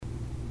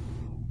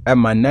At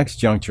my next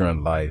juncture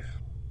in life,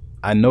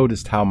 I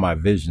noticed how my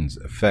visions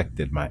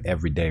affected my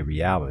everyday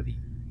reality.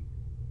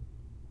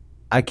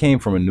 I came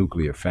from a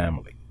nuclear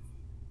family.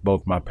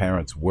 Both my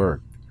parents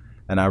worked,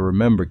 and I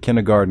remember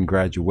kindergarten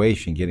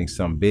graduation getting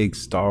some big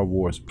Star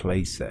Wars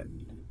playset.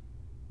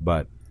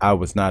 But I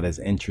was not as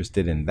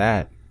interested in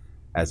that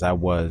as I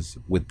was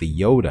with the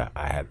Yoda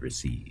I had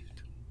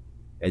received.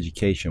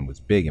 Education was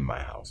big in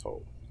my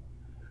household.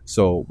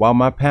 So while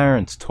my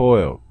parents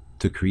toiled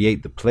to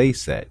create the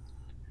playset,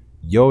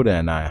 Yoda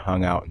and I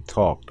hung out and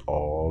talked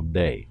all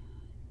day.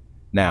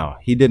 Now,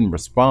 he didn't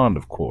respond,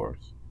 of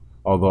course,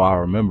 although I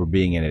remember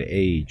being at an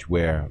age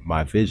where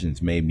my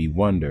visions made me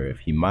wonder if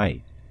he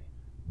might.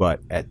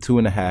 But at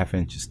 2.5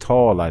 inches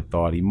tall, I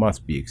thought he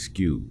must be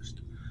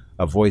excused.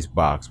 A voice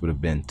box would have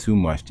been too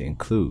much to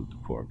include, the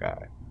poor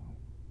guy.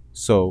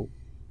 So,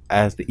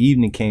 as the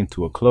evening came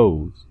to a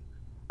close,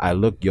 I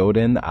looked Yoda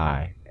in the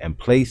eye and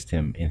placed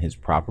him in his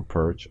proper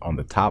perch on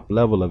the top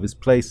level of his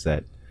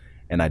playset,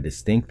 and I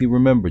distinctly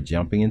remember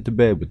jumping into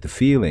bed with the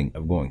feeling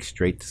of going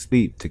straight to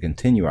sleep to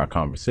continue our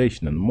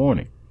conversation in the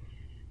morning.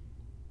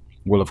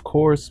 Well, of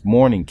course,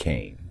 morning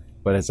came,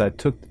 but as I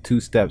took the 2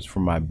 steps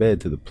from my bed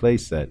to the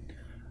playset,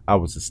 I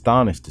was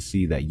astonished to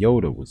see that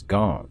Yoda was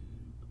gone.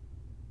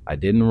 I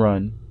didn't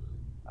run,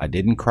 I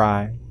didn't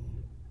cry,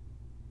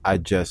 I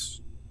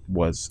just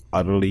was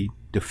utterly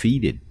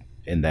defeated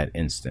in that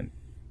instant,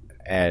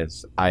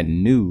 as I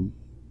knew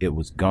it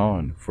was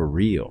gone for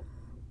real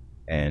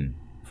and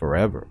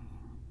forever.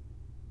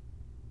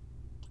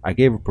 I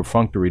gave a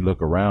perfunctory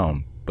look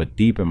around, but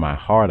deep in my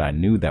heart I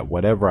knew that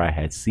whatever I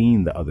had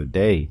seen the other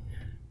day,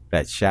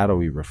 that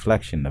shadowy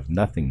reflection of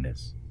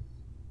nothingness,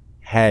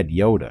 had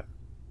Yoda,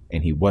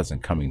 and he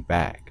wasn't coming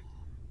back.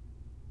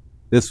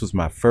 This was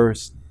my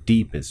first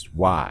deepest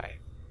why,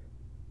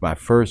 my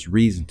first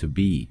reason to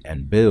be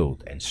and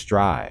build and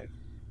strive.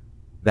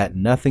 That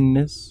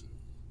nothingness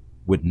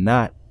would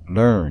not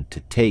learn to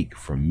take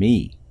from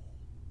me.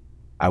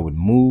 I would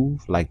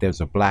move like there's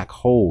a black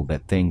hole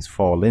that things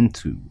fall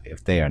into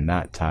if they are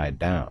not tied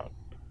down.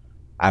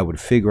 I would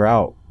figure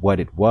out what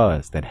it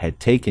was that had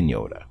taken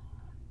Yoda,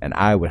 and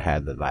I would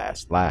have the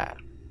last laugh.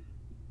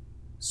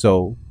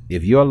 So,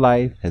 if your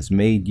life has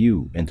made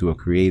you into a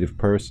creative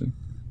person,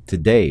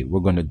 today we're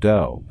going to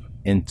delve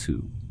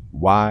into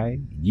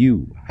why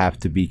you have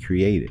to be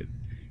creative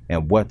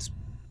and what's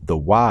the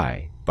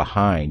why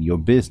behind your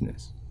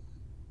business.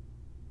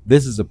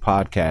 This is a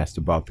podcast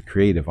about the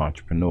creative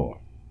entrepreneur,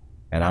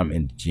 and I'm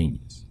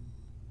Ingenious.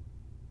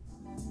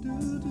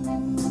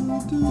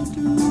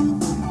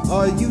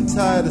 Are you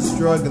tired of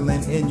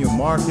struggling in your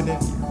marketing?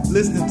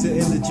 Listening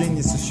to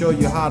Ingenious to show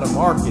you how to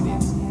market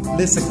it.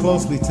 Listen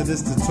closely to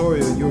this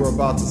tutorial you're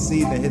about to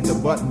see, then hit the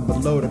button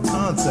below to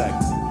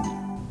contact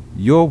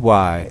me. Your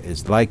why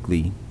is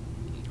likely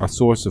a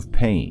source of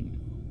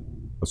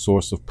pain, a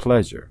source of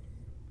pleasure,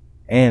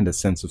 and a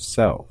sense of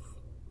self.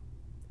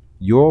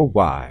 Your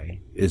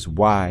why is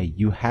why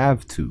you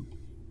have to,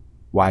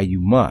 why you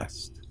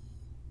must.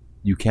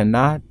 You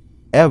cannot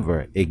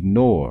ever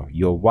ignore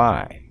your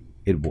why.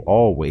 It will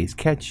always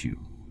catch you.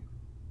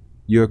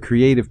 You're a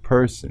creative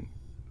person.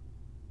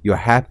 Your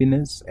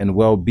happiness and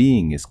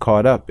well-being is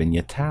caught up in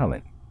your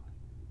talent.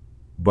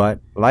 But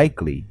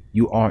likely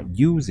you aren't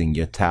using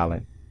your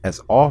talent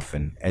as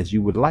often as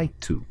you would like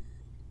to.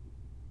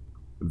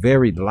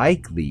 Very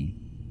likely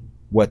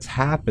what's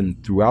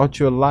happened throughout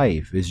your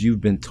life is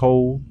you've been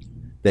told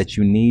that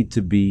you need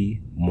to be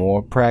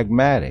more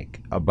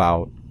pragmatic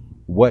about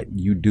what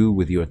you do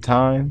with your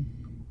time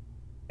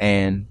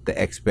and the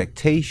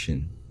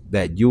expectation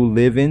that you'll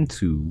live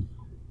into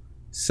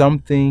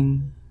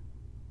something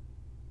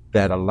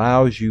that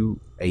allows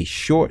you a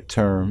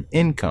short-term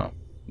income.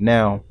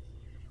 Now,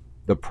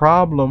 the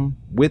problem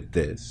with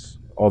this,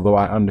 although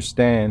I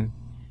understand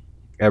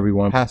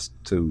everyone has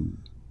to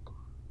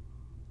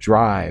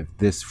drive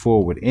this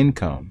forward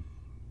income,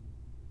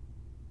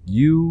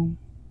 you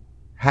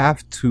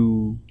have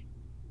to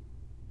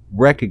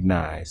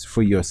recognize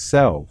for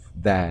yourself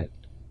that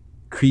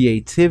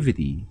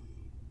creativity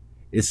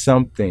is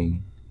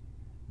something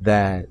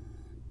that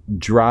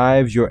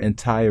drives your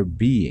entire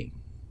being.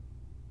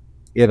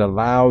 It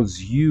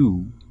allows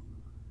you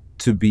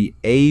to be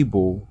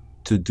able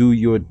to do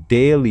your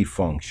daily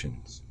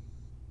functions.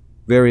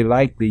 Very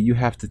likely you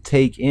have to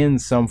take in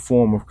some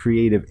form of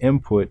creative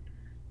input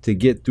to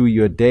get through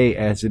your day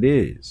as it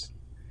is,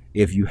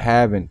 if you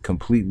haven't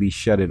completely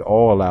shut it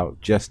all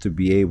out just to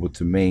be able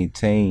to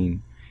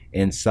maintain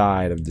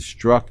inside of the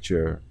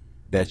structure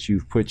that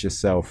you've put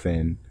yourself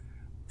in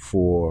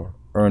for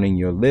earning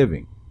your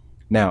living.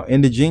 Now,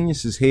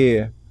 Ingenious is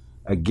here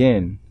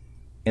again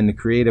in the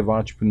Creative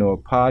Entrepreneur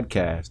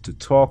Podcast to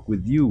talk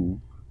with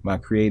you, my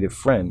creative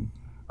friend,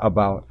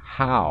 about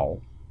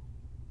how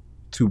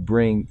to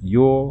bring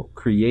your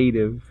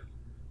creative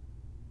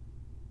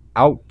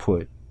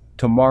output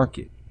to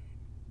market.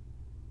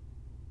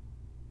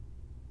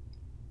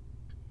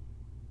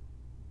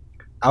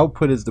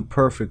 Output is the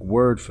perfect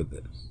word for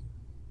this.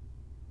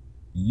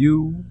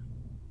 You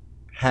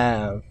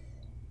have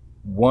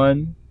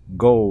one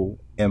goal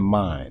in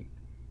mind.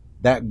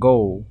 That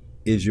goal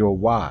is your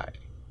why.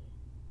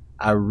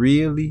 I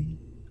really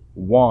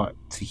want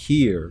to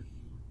hear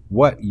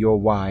what your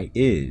why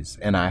is,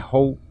 and I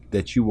hope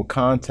that you will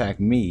contact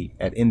me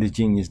at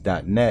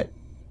endogenius.net,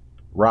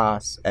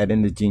 Ross at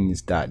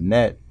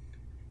endogenius.net,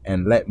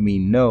 and let me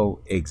know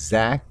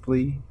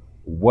exactly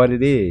what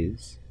it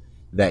is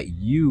that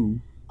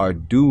you are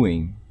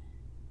doing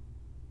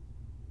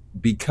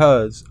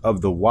because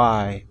of the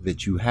why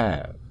that you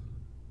have.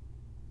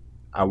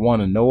 I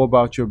want to know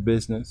about your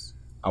business.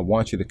 I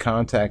want you to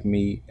contact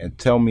me and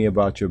tell me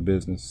about your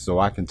business so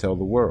I can tell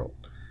the world.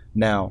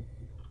 Now,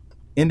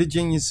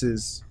 Endogenius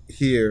is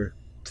here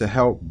to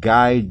help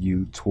guide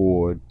you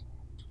toward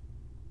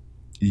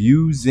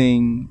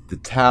using the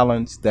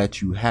talents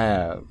that you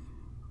have,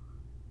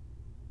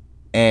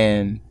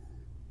 and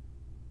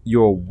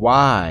your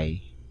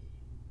why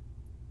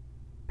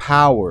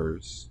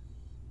powers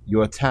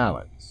your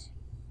talents.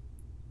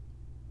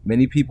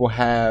 Many people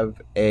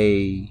have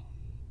a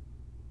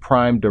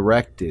prime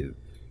directive,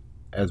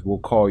 as we'll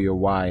call your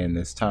why in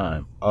this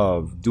time,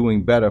 of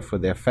doing better for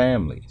their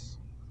families.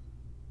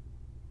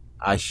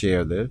 I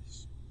share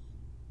this.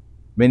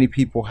 Many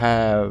people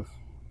have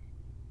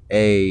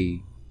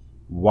a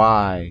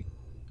why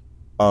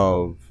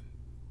of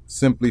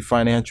simply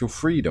financial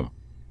freedom,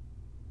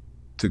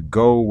 to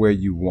go where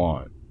you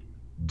want,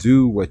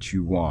 do what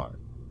you want,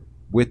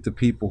 with the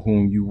people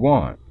whom you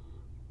want.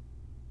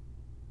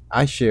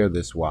 I share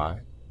this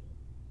why.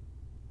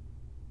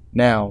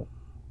 Now,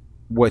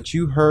 what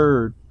you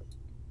heard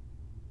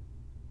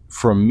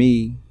from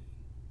me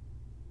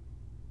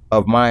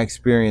of my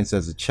experience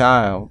as a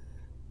child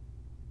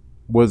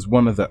was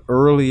one of the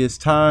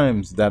earliest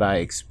times that I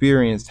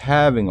experienced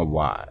having a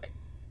why.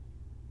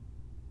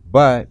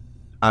 But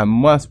I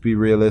must be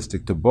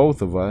realistic to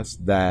both of us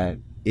that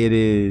it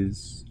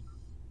is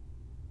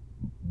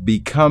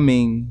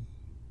becoming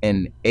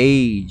an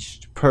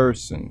aged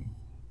person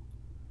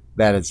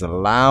that is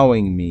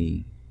allowing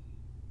me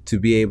to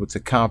be able to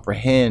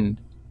comprehend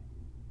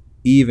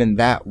even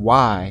that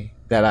why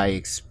that I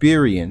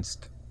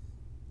experienced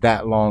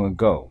that long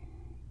ago.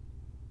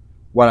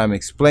 What I'm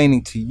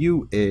explaining to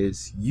you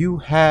is you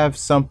have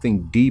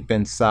something deep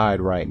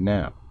inside right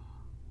now.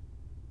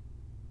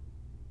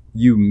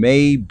 You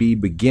may be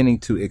beginning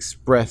to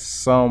express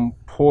some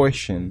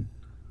portion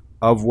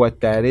of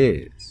what that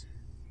is.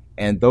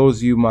 And those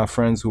of you, my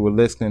friends who are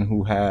listening,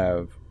 who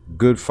have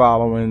good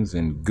followings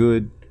and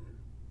good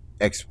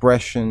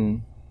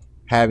expression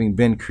having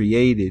been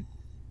created,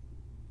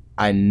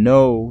 I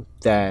know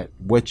that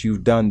what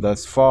you've done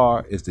thus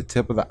far is the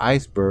tip of the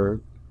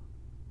iceberg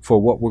for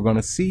what we're going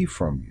to see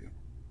from you.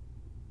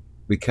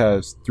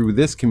 Because through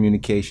this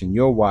communication,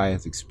 your why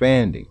is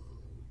expanding.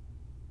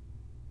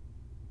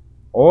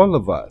 All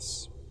of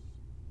us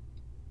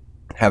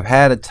have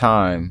had a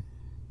time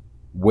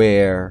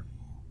where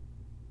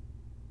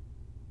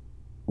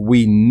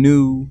we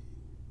knew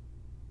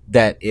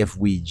that if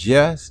we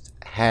just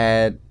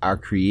had our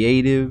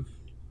creative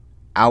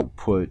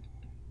output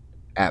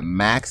at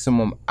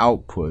maximum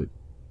output,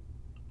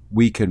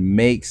 we could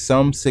make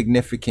some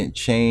significant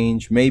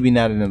change, maybe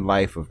not in the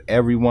life of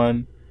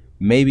everyone,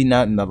 maybe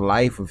not in the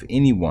life of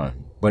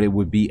anyone, but it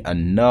would be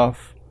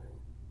enough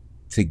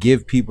to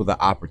give people the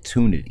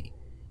opportunity.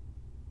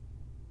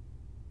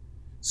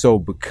 So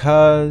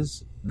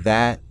because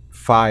that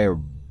fire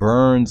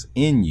burns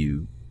in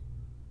you,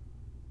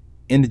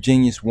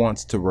 Endogenius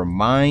wants to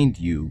remind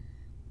you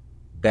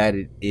that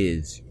it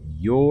is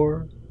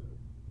your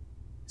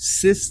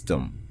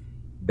system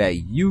that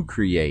you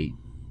create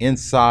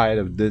inside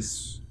of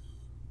this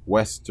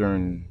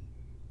Western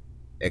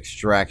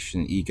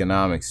extraction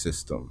economic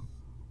system,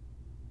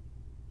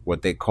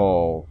 what they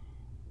call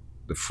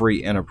the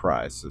free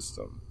enterprise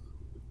system.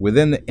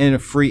 Within the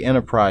free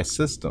enterprise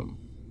system,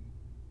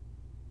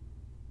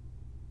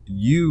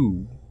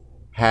 you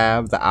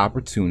have the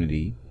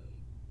opportunity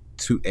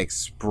to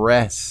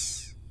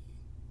express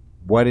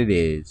what it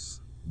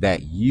is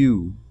that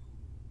you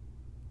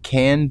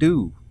can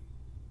do,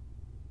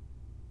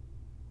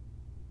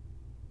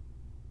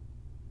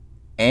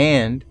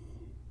 and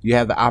you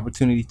have the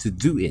opportunity to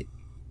do it.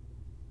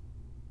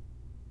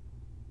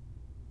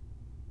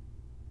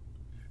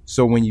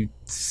 So when you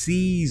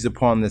seize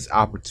upon this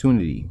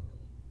opportunity,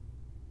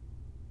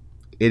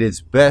 it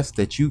is best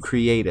that you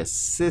create a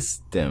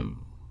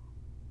system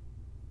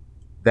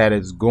that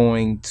is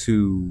going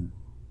to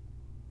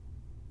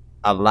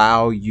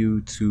allow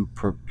you to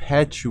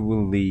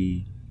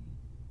perpetually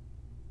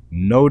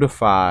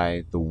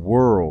notify the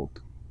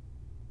world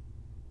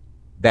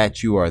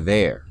that you are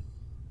there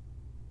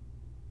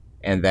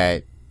and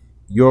that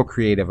your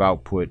creative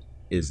output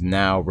is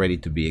now ready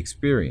to be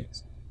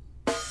experienced.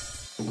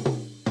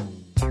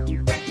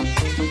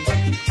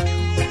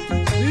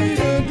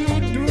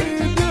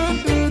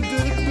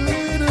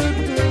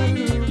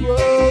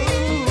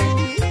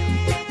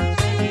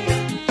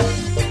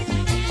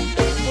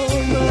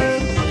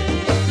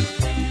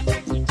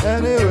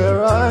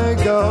 Anywhere I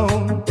go,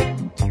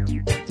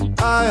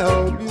 I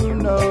hope you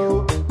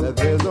know that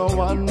there's a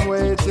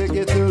one-way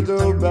ticket to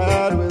do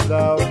bad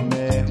without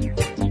me.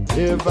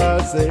 if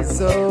I say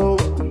so.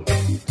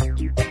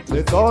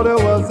 They thought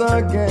it was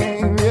a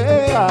game,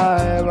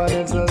 yeah, but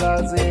it's a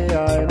Selassie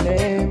I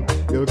name.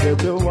 You'll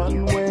get your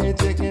one-way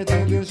ticket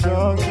to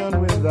destruction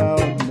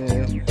without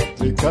me,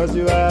 because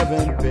you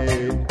haven't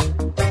paid.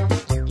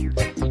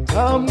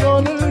 I'm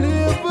gonna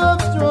live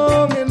up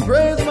strong and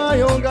praise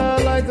my own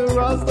God like the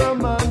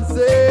Rastaman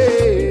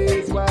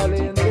says. While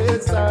in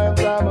these times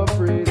I'm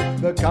afraid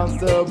the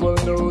constable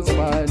knows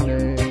my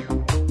name,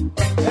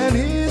 and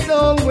he's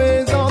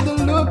always on the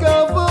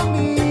lookout for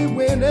me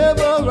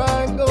whenever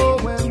I go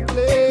and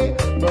play.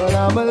 But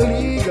I'm a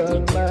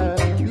legal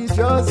man, he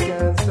just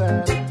can't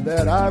stand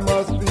that I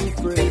must be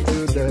free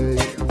today.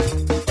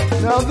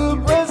 Now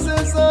the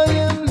process I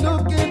am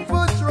looking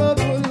for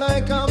trouble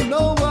like I'm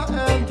Noah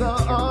and the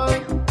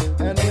ark.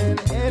 And when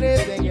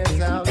anything in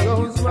town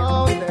goes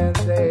wrong, then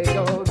they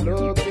go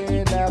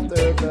looking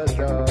after the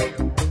dark.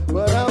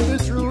 But I'm the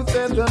truth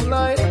and the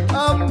light,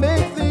 I'll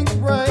make things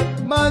right.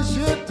 My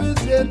ship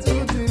is yet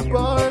to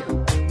depart.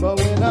 But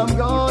when I'm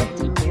gone,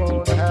 you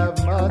won't have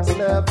much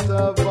left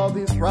of all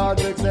these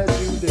projects that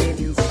you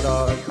didn't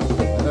start.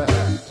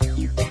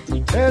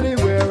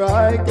 Anywhere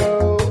I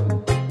go,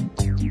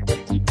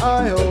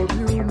 I hope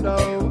you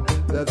know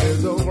that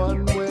there's a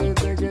one-way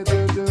ticket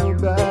to do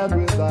bad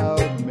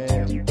without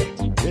me,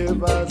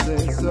 if I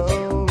say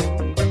so.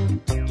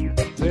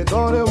 They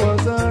thought it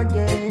was a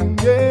game,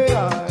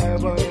 yeah,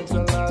 but it's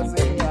a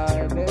Selassie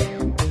I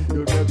name.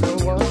 You'll get the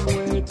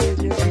one-way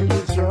ticket to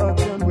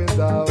destruction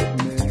without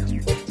me,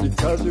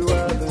 because you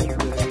haven't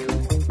paid.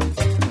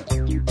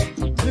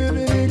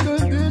 Living in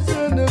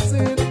condition of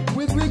sin,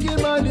 with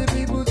wicked-minded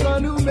people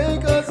trying to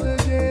make us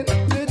again.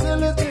 They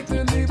tell us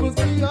to leave us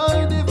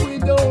behind if we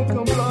don't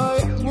comply.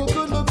 Well,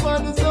 good luck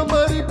finding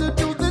somebody to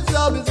do the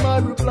job is my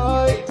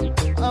reply.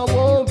 I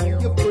won't be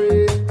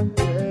afraid,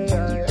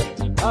 yeah,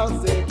 I'll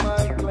stake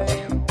my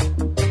claim.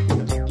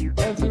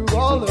 And through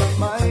all of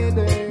my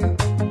days,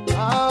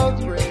 I'll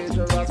praise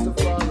your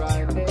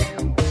Rastafari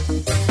name.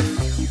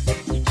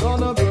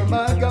 Gonna burn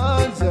my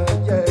ganja,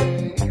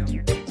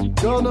 yeah,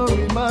 gonna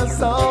read my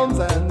psalms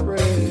and pray.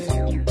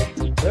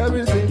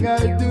 Everything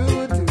I do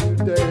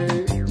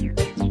today,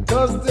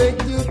 just take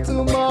you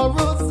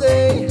tomorrow,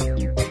 say.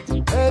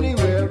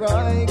 Anywhere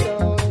I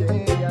go,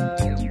 yeah,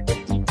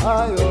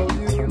 I hope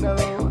you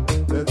know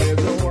that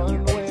there's a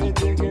one-way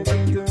ticket to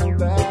do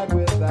bad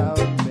without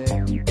me,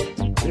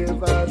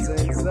 if I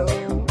say so.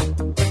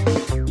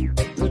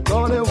 They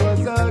thought it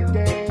was a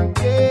game,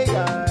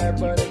 yeah,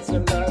 but it's a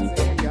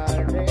Selassie I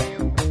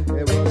name.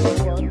 It was a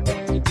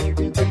one-way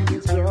ticket to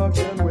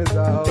destruction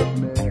without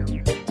me,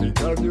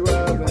 because you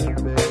haven't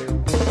paid.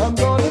 I'm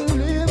gonna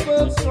live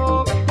up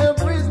strong and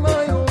praise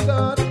my own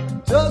God,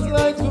 just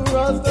like the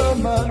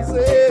Rastaman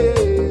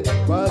said.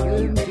 But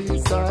in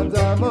these times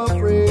I'm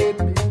afraid,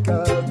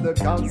 because the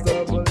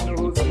constable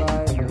knows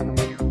my name,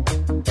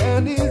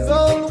 and he's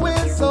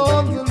always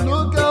on the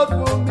lookout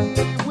for me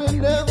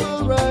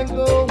whenever I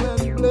go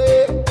and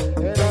play.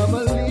 And I'm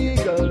a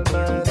legal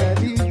man, and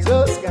he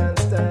just can't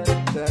stand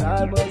that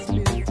I must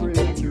be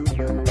free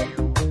today.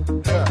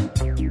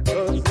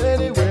 'Cause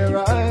anywhere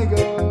I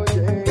go,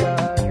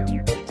 yeah,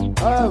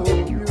 I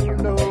hope you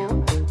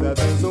know that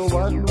there's a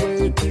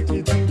one-way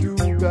ticket to do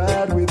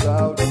bad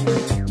without me,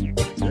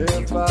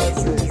 if I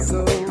say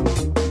so.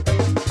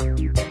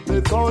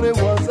 They thought it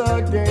was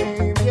a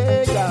game,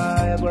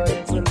 yeah, but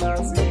it's a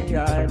Selassie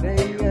I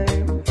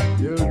name.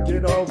 You'll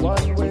get a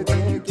one-way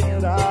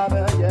ticket out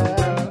of,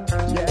 yeah,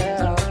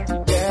 yeah.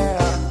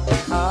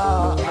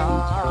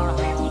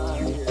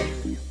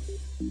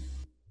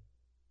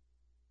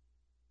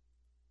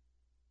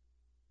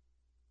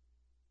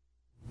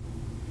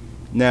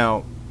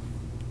 Now,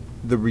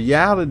 the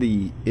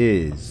reality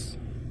is,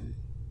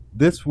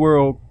 this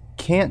world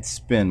can't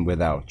spin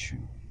without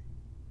you.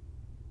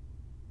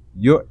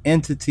 Your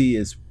entity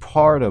is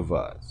part of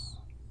us,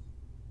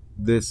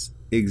 this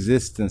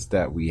existence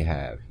that we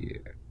have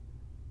here.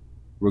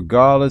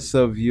 Regardless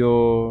of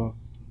your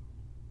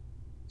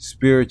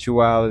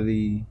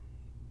spirituality,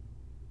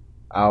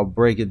 I'll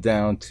break it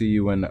down to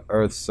you in the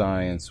earth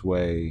science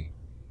way.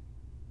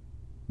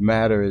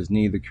 Matter is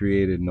neither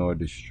created nor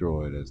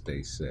destroyed, as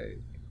they say.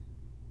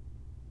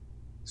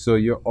 So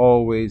you're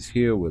always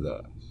here with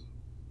us.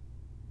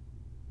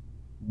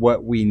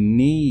 What we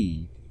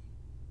need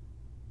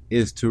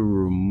is to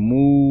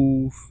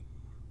remove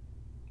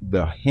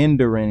the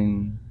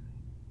hindering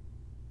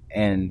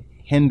and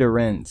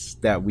hindrance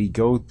that we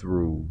go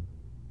through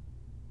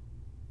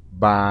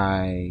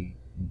by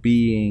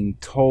being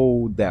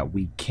told that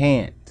we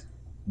can't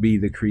be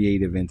the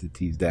creative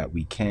entities that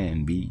we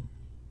can be,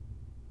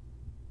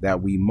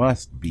 that we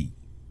must be.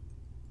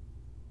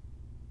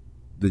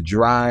 The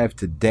drive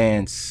to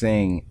dance,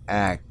 sing,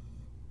 act,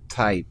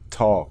 type,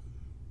 talk,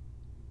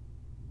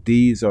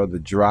 these are the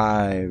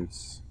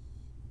drives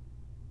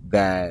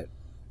that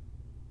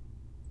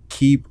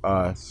keep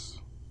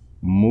us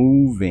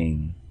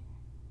moving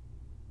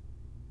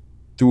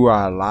through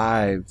our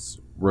lives,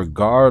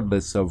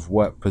 regardless of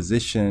what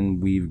position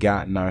we've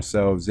gotten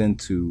ourselves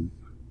into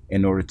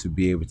in order to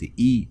be able to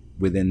eat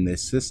within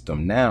this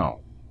system.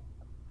 Now,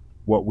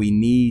 what we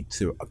need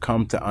to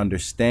come to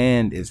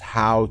understand is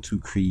how to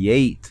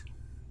create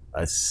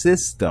a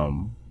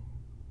system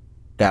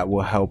that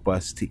will help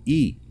us to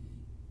eat.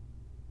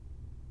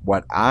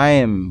 What I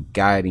am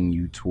guiding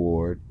you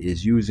toward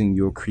is using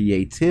your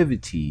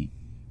creativity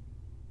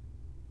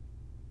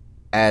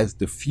as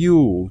the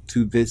fuel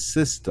to this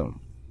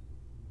system.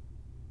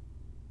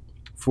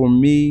 For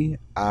me,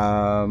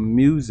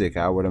 music,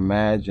 I would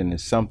imagine,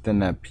 is something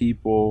that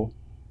people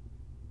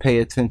pay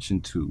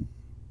attention to.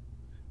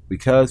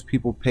 Because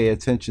people pay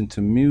attention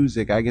to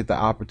music, I get the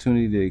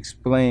opportunity to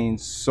explain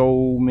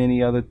so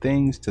many other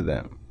things to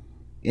them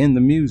in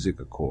the music,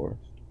 of course.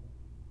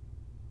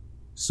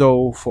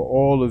 So for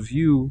all of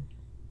you,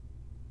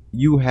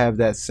 you have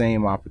that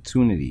same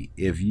opportunity.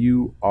 If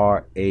you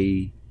are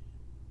a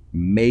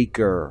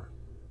maker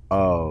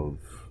of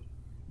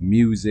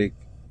music,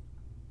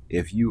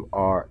 if you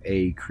are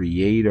a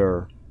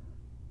creator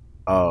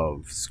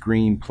of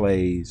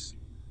screenplays,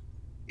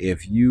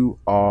 if you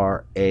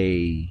are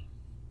a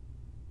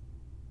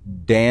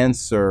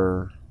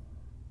dancer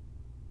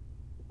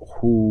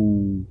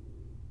who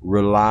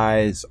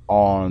relies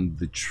on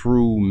the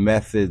true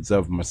methods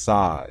of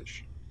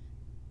massage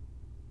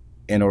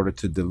in order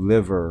to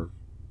deliver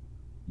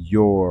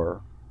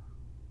your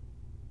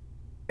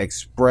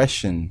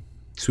expression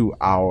to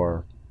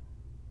our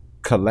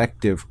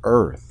collective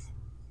earth,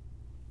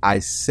 I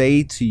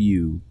say to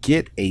you,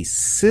 get a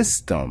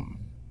system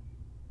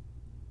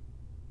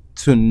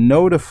to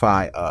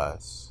notify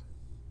us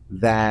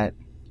that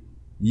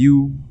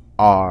you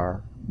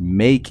are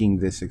making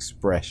this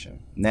expression.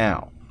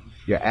 Now,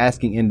 you're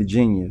asking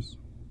Indigenious,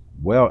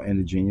 well,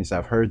 Indigenious,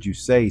 I've heard you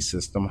say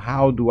system.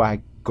 How do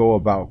I go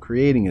about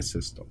creating a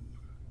system?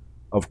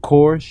 Of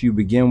course, you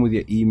begin with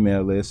your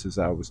email list, as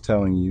I was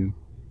telling you.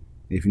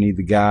 If you need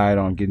the guide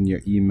on getting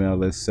your email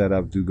list set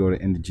up, do go to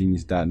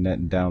indigenious.net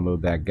and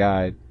download that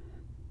guide,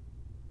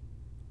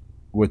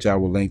 which I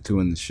will link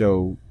to in the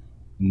show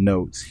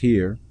notes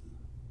here.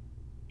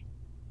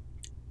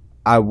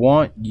 I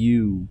want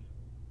you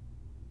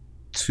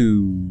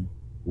to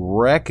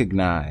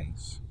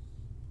recognize,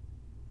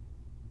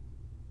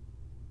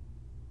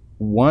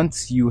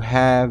 once you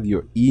have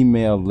your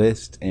email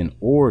list in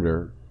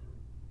order,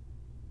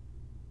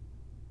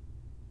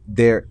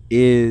 there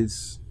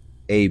is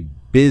a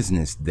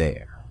business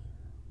there.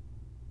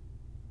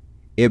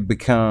 It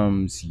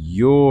becomes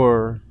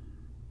your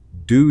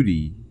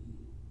duty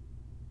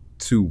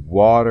to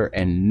water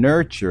and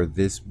nurture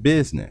this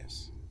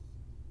business.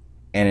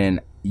 And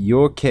in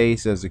your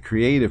case as a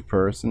creative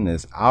person,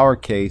 as our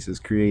case as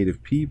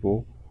creative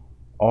people,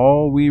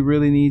 all we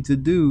really need to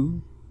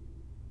do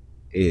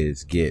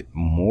is get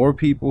more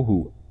people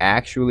who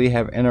actually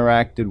have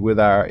interacted with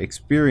our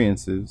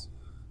experiences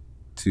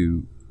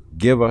to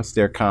give us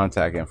their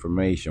contact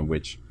information,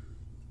 which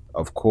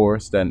of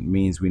course that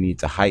means we need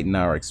to heighten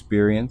our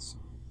experience.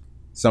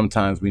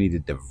 Sometimes we need to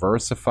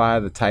diversify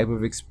the type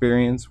of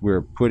experience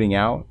we're putting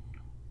out,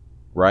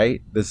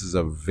 right? This is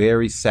a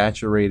very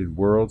saturated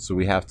world, so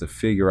we have to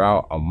figure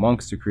out,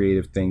 amongst the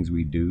creative things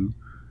we do,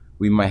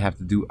 we might have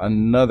to do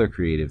another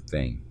creative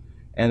thing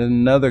and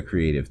another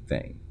creative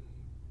thing,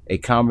 a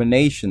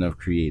combination of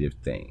creative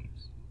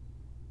things.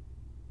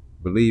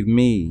 Believe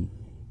me,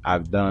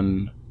 I've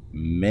done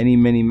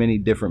many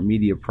different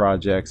media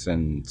projects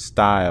and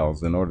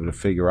styles in order to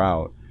figure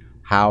out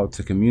how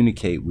to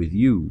communicate with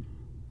you.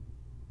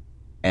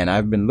 And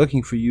I've been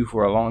looking for you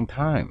for a long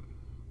time.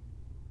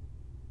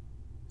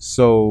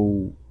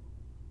 So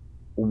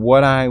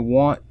what I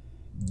want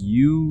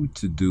you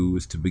to do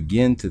is to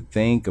begin to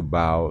think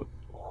about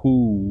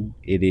who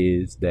it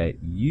is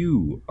that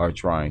you are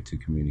trying to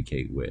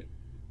communicate with.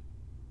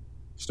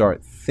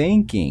 Start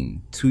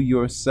thinking to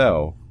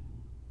yourself,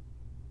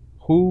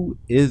 who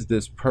is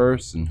this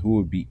person who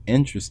would be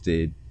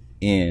interested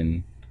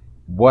in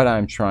what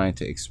I'm trying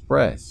to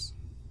express?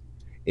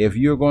 If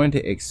you're going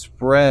to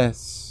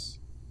express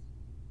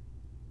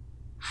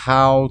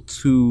how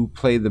to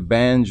play the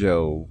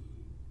banjo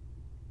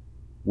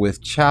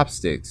with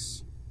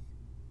chopsticks,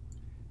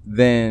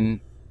 then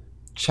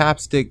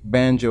chopstick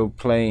banjo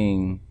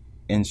playing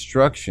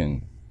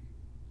instruction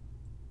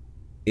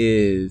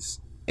is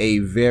a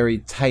very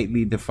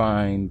tightly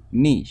defined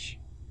niche.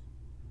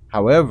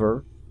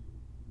 However,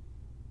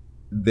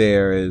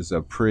 there is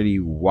a pretty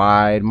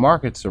wide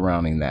market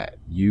surrounding that.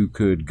 You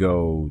could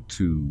go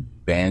to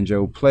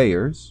banjo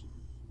players.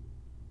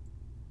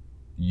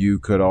 You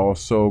could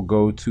also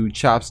go to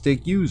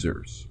chopstick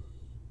users.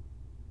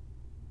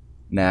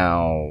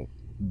 Now,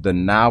 the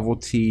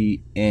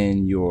novelty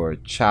in your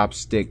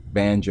chopstick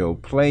banjo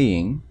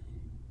playing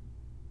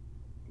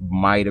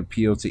might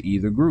appeal to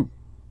either group.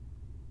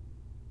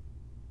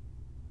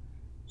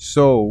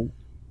 So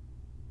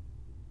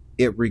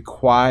it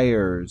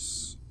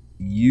requires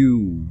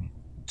you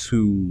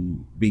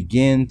to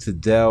begin to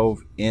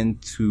delve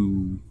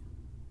into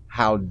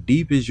how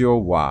deep is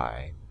your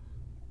why,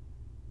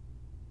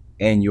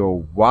 and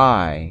your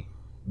why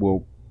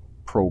will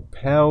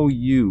propel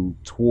you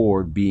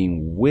toward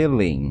being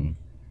willing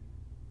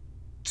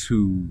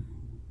to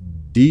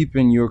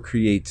deepen your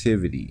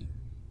creativity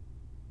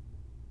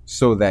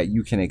so that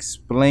you can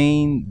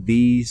explain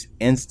these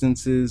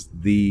instances,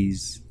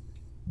 these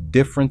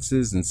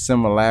differences and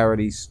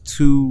similarities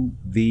to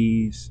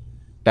these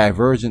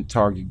divergent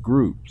target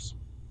groups.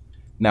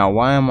 Now,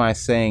 why am I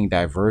saying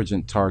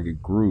divergent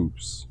target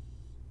groups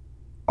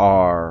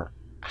are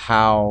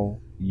how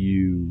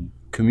you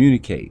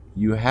communicate?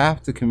 You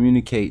have to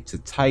communicate to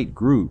tight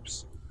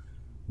groups,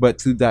 but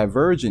to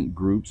divergent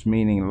groups,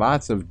 meaning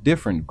lots of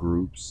different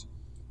groups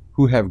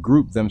who have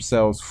grouped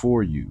themselves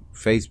for you.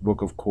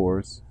 Facebook, of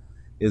course,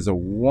 is a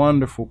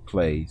wonderful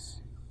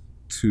place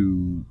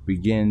to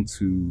begin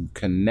to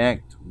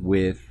connect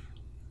with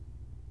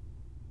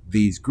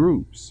these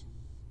groups.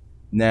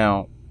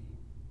 Now,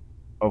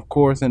 of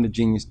course,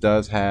 IntheGenius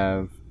does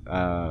have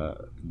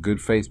good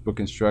Facebook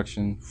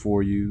instruction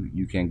for you.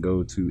 You can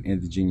go to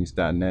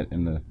inthegenius.net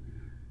in the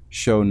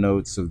show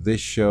notes of this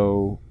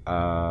show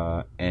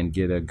and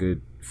get a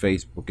good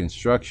Facebook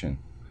instruction.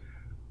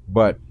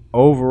 But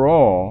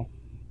overall,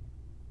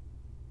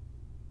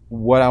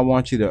 what I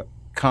want you to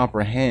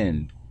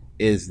comprehend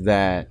is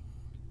that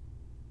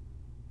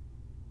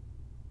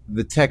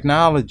the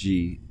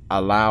technology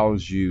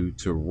allows you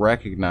to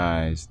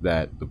recognize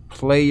that the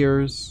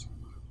players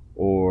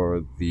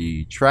or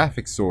the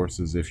traffic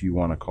sources, if you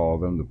want to call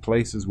them, the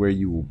places where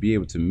you will be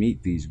able to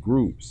meet these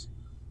groups,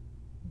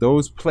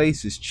 those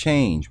places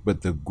change,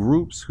 but the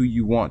groups who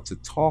you want to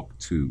talk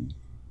to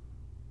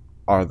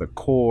are the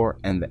core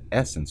and the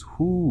essence.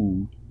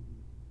 Who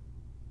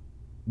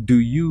do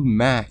you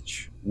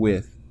match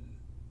with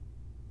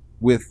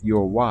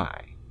your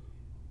why?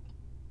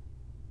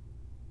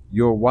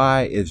 Your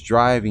why is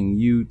driving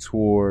you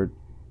toward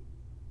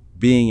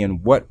being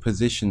in what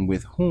position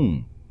with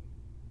whom.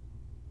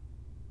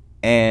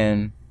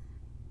 And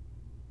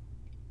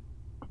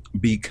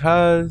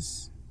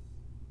because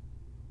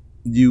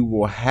you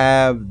will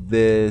have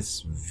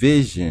this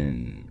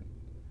vision,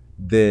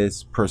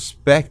 this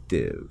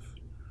perspective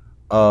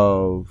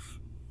of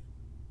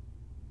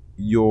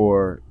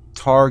your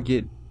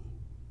target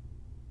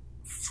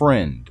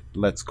friend,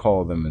 let's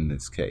call them in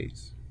this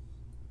case,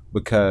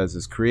 because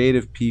as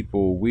creative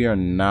people, we are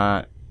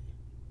not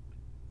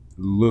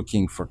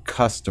looking for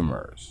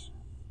customers.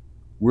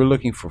 We're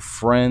looking for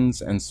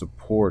friends and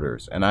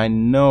supporters. And I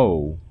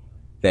know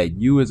that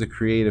you as a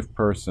creative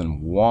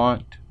person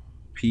want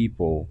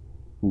people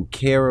who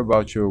care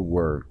about your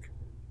work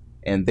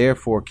and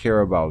therefore care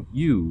about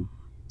you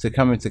to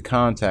come into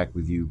contact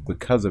with you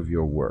because of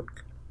your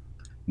work.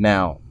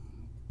 Now,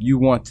 you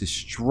want to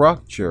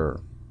structure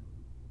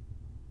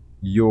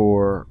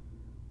your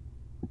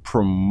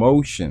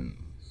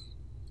promotions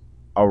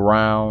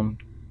around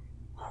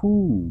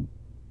who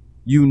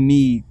you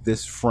need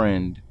this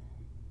friend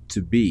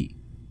to be.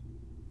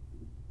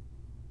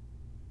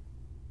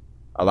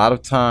 A lot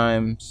of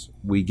times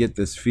we get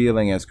this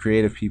feeling as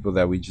creative people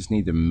that we just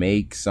need to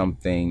make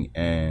something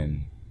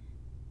and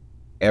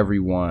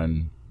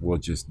everyone will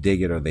just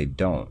dig it or they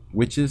don't,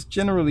 which is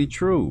generally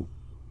true.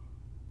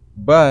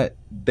 But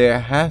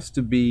there has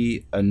to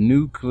be a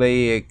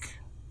nucleic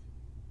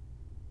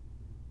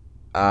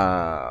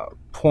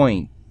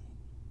point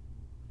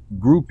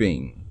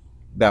grouping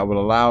that would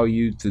allow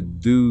you to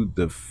do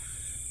the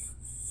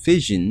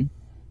fission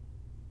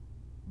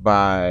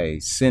by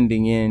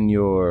sending in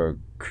your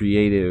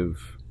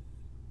creative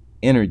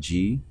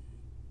energy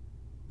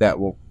that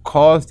will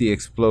cause the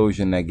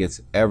explosion that gets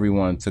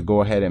everyone to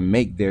go ahead and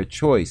make their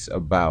choice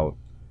about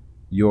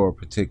your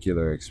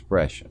particular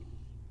expression.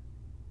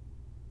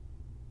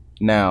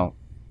 Now,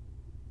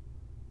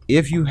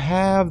 if you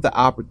have the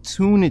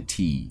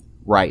opportunity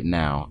right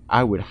now,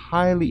 I would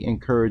highly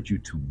encourage you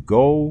to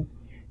go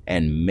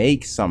and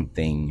make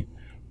something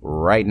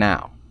right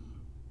now.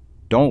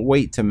 Don't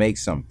wait to make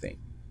something.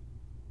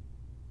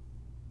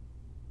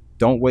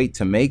 Don't wait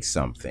to make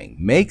something.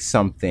 Make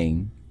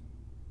something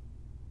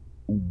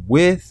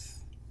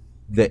with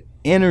the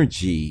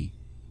energy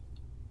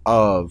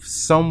of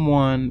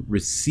someone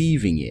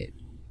receiving it.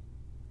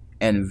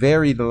 And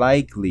very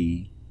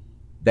likely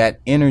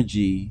that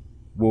energy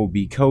will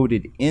be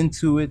coded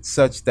into it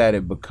such that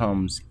it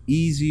becomes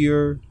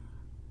easier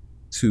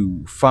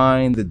to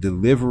find the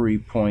delivery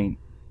point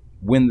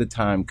when the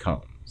time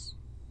comes.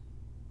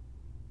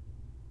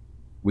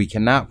 We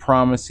cannot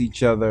promise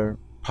each other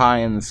pie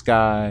in the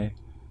sky,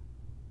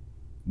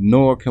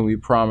 nor can we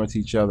promise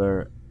each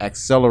other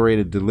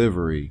accelerated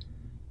delivery.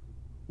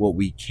 What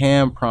we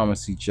can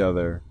promise each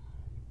other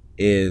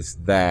is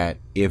that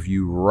if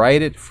you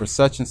write it for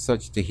such and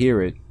such to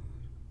hear it,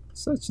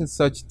 such and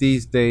such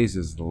these days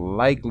is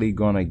likely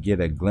going to get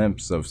a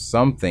glimpse of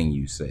something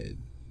you said.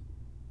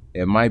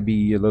 It might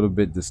be a little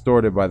bit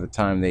distorted by the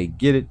time they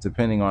get it,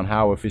 depending on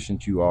how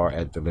efficient you are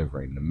at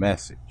delivering the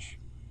message.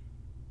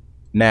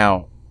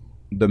 Now,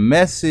 the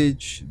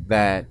message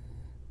that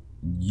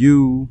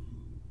you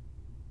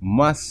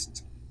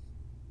must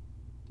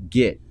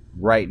get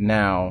right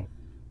now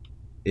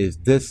is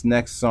this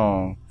next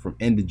song from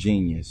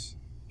IntheGenius.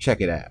 Check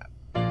it out.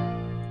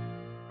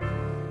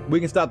 We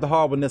can stop the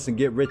horribleness and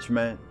get rich,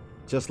 man.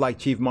 just like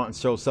Chief Martin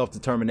showed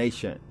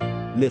self-determination.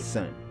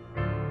 Listen.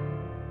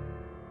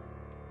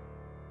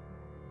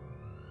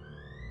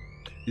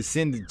 It's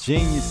in the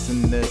genius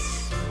in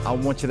this. I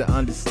want you to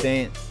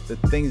understand the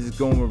things that's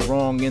going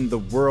wrong in the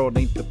world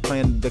ain't the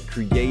plan of the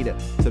creator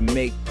to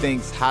make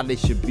things how they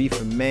should be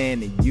for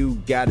man, and you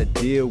gotta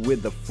deal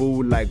with a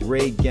fool like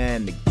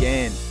Reagan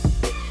again.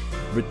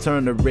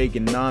 Return to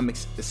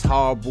Reaganomics. It's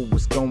horrible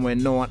what's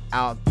going on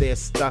out there,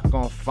 stuck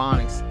on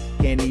phonics.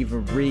 Can't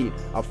even read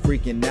a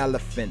freaking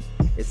elephant.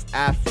 It's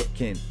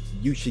African.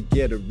 You should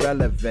get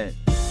irrelevant.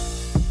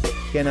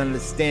 Can't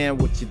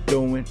understand what you're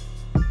doing.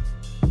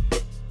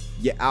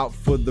 You're out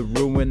for the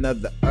ruin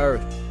of the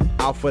earth,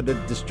 out for the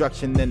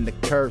destruction and the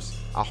curse.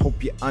 I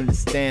hope you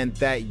understand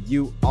that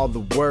you are the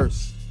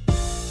worst.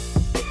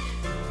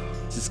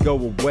 Just go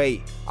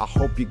away. I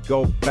hope you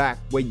go back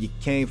where you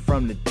came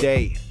from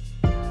today.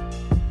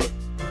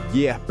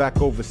 Yeah, back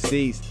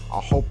overseas.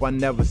 I hope I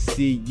never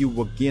see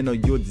you again or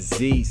your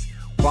disease.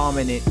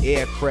 Bombing in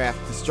aircraft,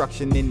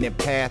 destruction in their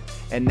path,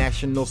 and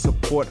national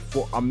support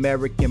for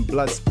American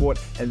blood sport.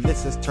 And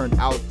this has turned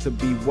out to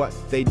be what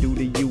they do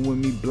to you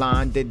and me,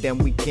 blinded, and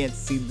we can't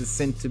see the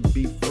sin to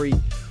be free.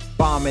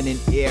 Bombing in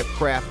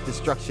aircraft,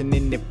 destruction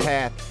in their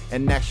path,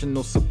 and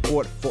national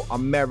support for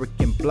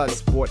American blood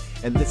sport.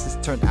 And this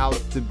has turned out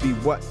to be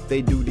what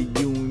they do to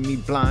you and me,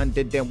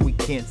 blinded, and we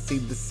can't see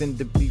the sin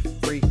to be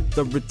free.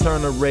 The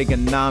return of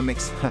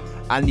Reaganomics.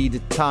 I need a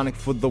tonic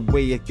for the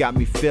way it got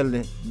me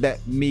feeling.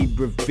 Let me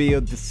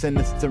reveal the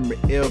sinister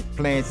and ill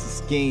plans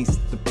and schemes,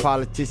 the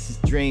politician's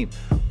dream,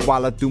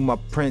 while I do my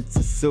prints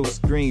and silk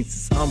screens.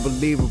 It's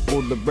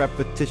unbelievable, the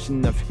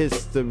repetition of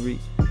history.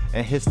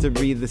 And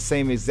history the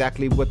same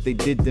exactly what they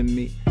did to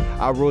me.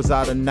 I rose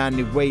out of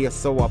 90 way,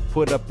 so I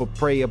put up a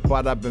prayer,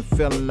 but I've been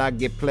feeling I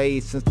get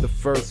played since the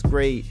first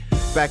grade.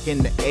 Back in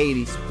the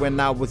 80s when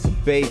I was a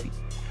baby,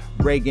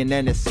 Reagan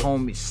and his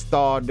homies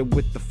started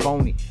with the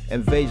phony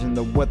invasion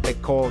of what they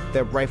called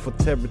their rightful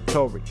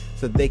territory,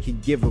 so they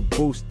could give a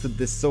boost to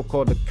this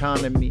so-called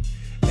economy.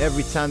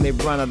 Every time they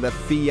run out of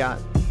fiat,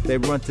 they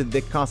run to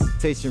their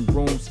consultation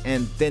rooms,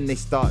 and then they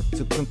start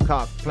to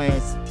concoct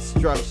plans of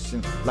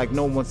destruction, like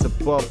no one's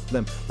above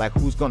them, like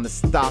who's gonna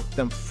stop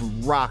them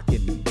from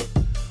rocketing.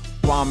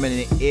 Bombing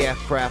in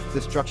aircraft,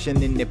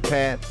 destruction in their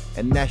path,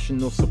 and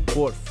national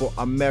support for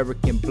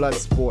American blood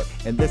sport.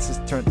 And this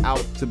has turned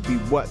out to be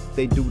what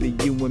they do to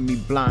you and me,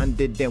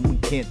 blinded, and we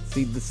can't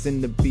see the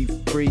sin to be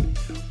free.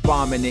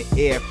 Bombing in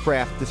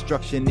aircraft,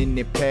 destruction in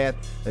their path,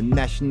 and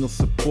national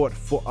support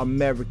for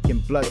American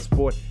blood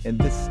sport. And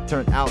this has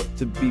turned out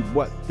to be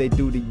what they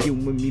do to you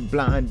and me,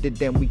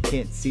 blinded, and we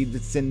can't see the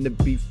sin to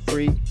be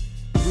free.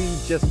 We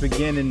just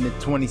beginning in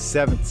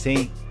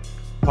 2017.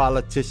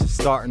 Politicians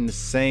starting the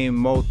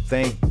same old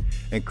thing,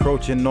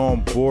 encroaching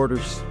on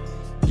borders,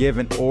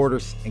 giving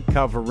orders and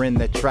covering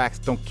their tracks.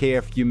 Don't care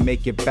if you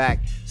make it back.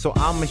 So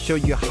I'ma show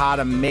you how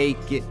to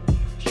make it,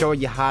 show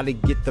you how to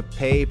get the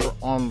paper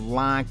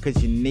online,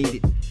 cause you need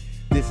it.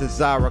 This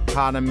is our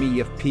economy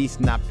of peace,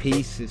 not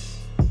pieces,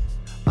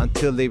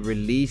 until they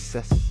release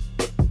us.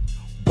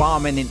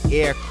 Bombing in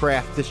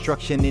aircraft,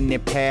 destruction in their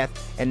path,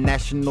 and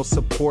national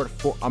support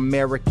for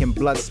American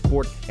blood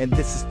sport. And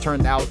this has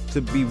turned out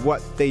to be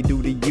what they do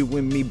to you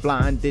and me,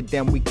 blinded,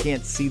 and we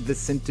can't see the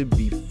sin to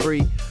be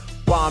free.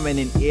 Bombing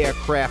in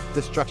aircraft,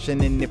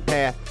 destruction in their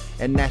path,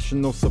 and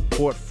national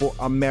support for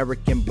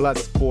American blood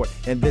sport.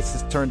 And this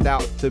has turned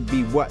out to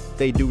be what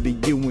they do to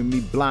you and me,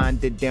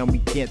 blinded, and we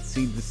can't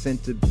see the sin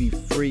to be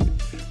free.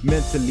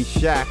 Mentally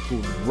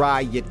shackled,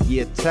 riot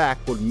gear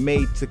tackled,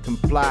 made to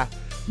comply,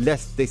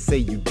 lest they say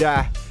you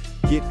die.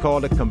 Get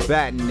called a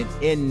combatant, an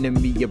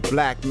enemy, a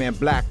black man,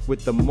 black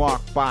with the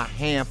mark by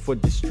hand for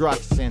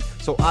destruction.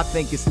 So I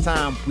think it's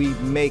time we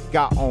make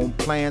our own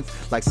plans,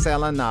 like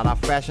selling out our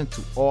fashion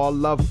to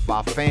all of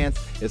our fans.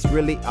 It's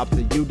really up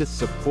to you to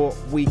support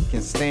we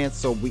can stand,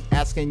 so we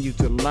asking you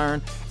to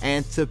learn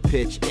and to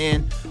pitch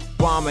in.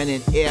 Bombing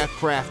in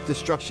aircraft,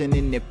 destruction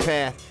in their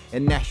path,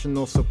 and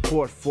national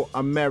support for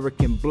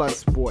American blood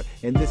sport.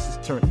 And this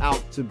has turned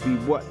out to be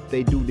what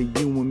they do to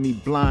you and me,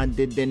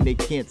 blinded, and they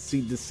can't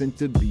see the sin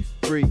to be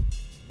free.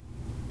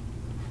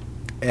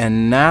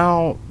 And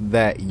now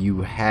that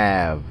you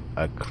have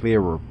a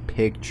clearer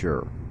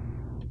picture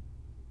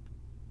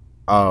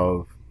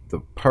of the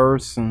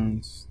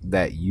persons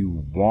that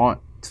you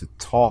want to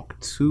talk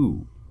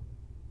to,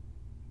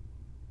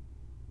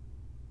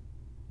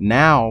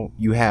 now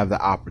you have the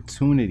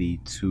opportunity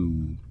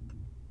to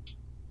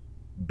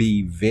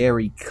be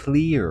very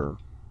clear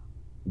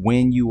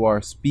when you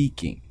are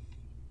speaking,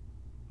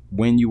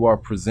 when you are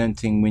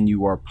presenting, when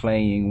you are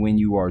playing, when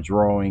you are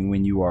drawing,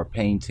 when you are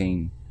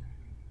painting,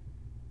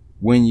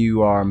 when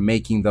you are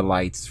making the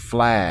lights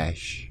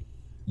flash.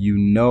 You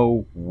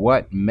know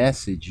what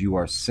message you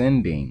are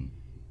sending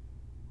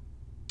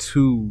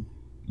to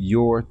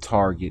your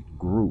target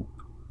group.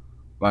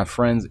 My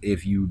friends,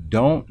 if you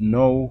don't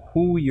know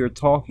who you're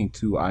talking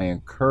to, I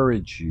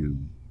encourage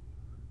you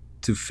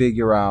to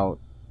figure out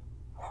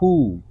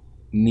who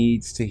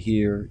needs to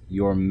hear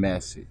your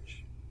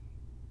message.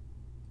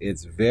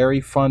 It's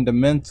very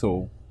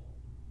fundamental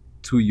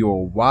to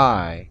your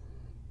why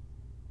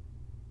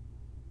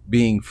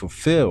being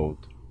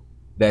fulfilled,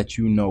 that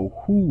you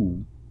know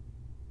who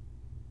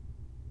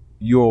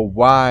your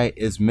why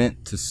is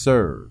meant to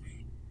serve.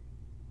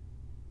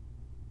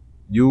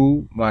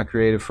 You, my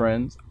creative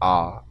friends,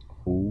 are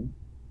who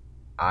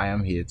I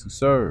am here to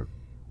serve.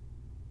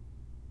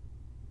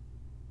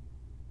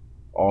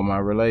 All my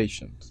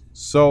relations.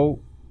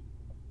 So,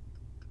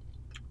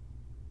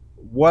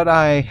 what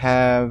I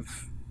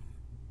have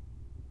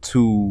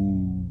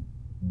to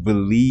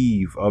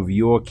believe of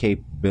your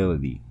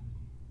capability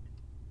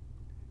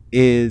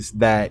is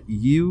that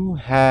you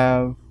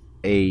have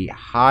a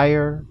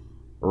higher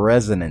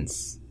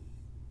resonance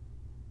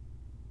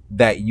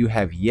that you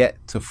have yet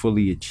to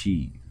fully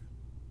achieve.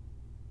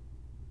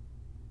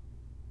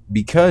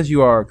 Because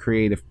you are a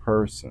creative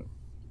person,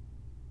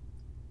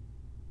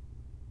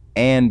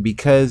 and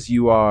because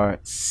you are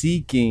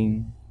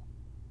seeking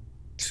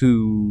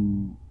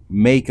to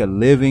make a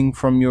living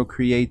from your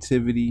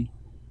creativity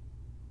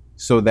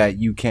so that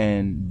you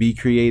can be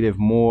creative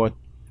more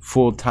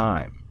full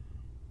time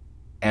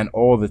and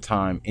all the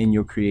time in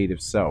your creative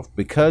self,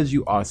 because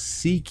you are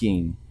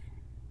seeking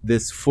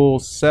this full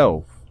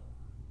self,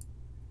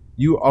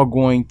 you are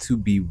going to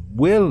be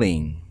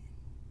willing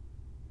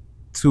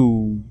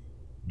to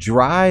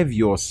drive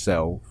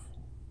yourself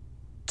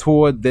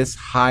toward this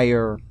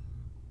higher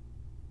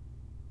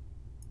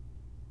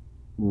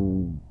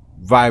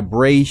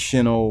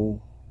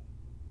vibrational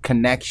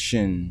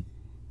connection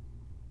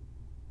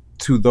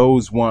to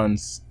those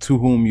ones to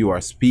whom you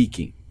are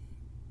speaking.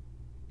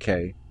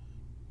 Okay.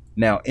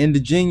 Now,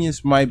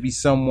 Indigenious might be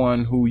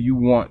someone who you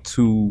want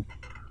to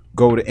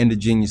go to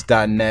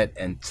indigenious.net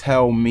and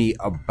tell me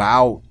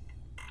about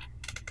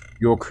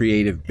your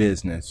creative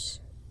business.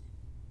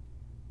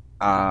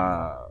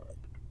 I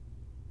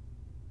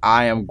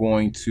am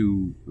going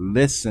to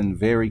listen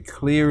very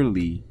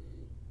clearly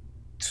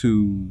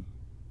to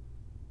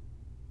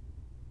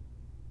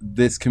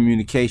this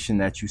communication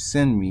that you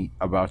send me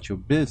about your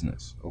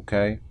business.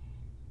 Okay.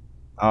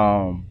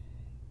 I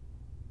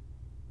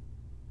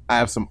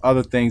have some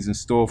other things in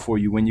store for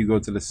you when you go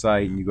to the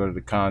site and you go to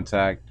the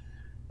contact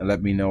and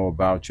let me know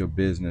about your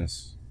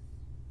business.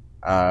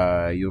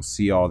 You'll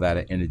see all that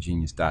at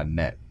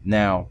indigenious.net.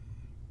 Now,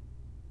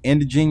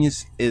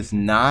 Indigenious is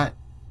not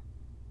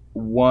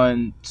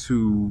one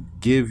to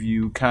give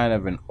you kind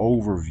of an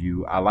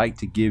overview. I like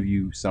to give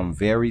you some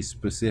very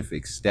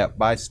specific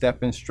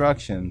step-by-step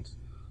instructions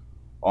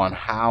on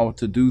how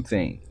to do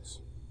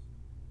things,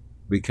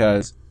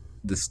 because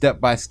the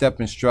step-by-step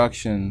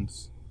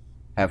instructions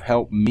have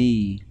helped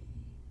me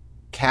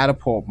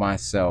catapult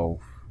myself,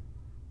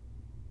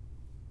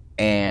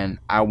 and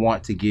I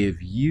want to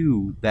give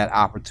you that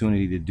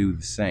opportunity to do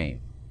the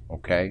same.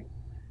 Okay?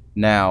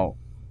 Now,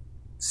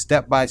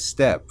 step by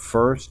step,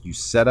 first you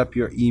set up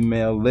your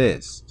email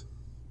list.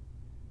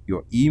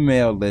 Your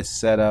email list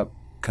setup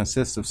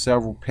consists of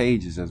several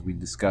pages, as we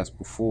discussed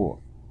before.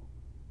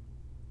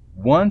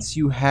 Once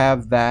you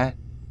have that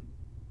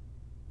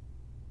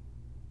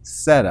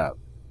set up,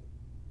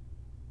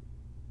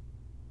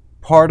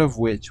 part of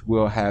which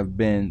will have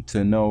been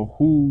to know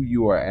who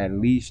you are at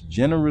least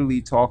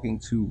generally talking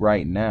to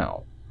right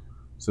now,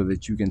 so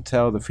that you can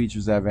tell the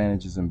features,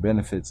 advantages, and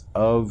benefits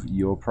of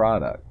your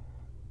product,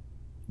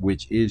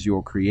 which is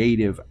your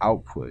creative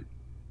output,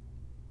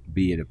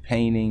 be it a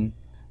painting,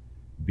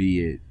 be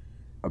it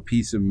a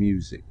piece of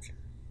music.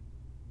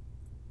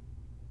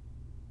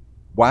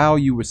 While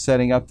you were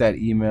setting up that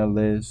email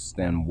list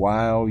and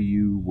while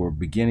you were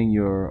beginning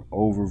your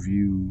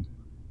overview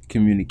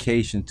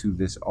communication to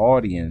this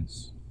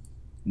audience,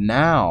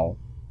 now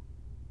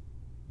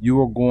you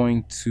are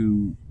going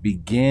to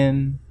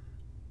begin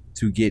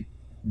to get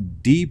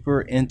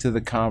deeper into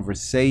the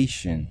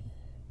conversation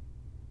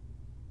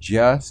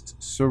just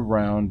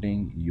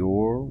surrounding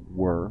your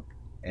work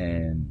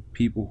and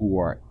people who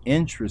are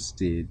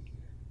interested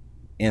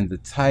in the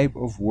type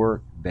of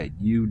work that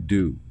you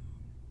do.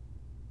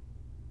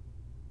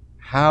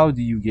 How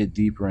do you get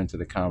deeper into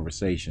the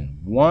conversation?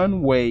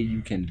 One way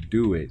you can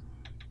do it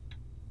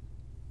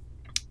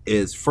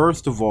is,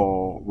 first of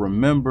all,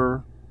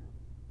 remember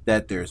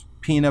that there's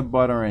peanut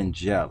butter and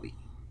jelly.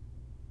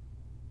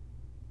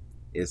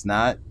 It's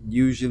not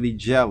usually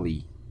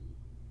jelly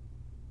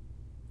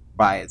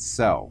by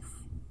itself,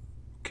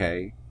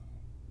 okay?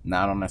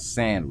 Not on a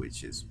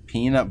sandwich. It's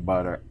peanut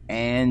butter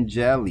and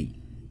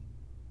jelly.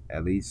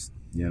 At least,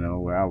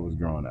 where I was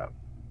growing up,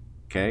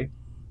 okay?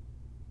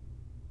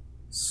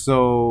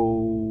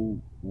 So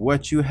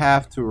what you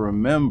have to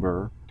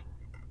remember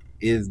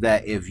is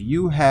that if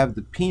you have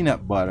the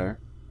peanut butter,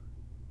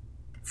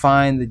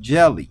 find the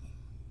jelly.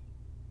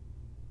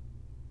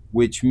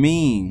 Which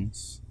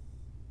means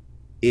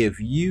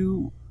if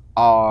you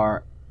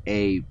are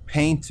a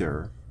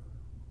painter,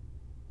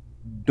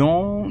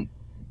 don't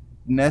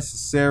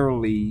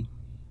necessarily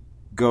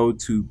go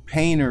to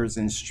painters'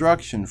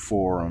 instruction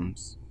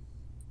forums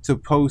to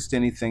post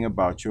anything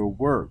about your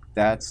work.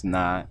 That's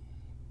not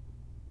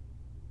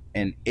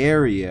an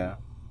area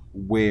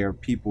where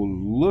people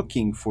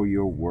looking for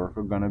your work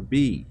are going to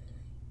be.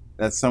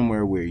 That's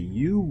somewhere where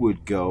you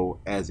would go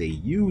as a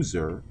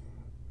user,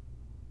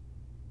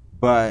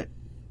 but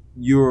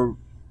you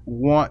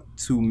want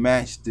to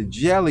match the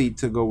jelly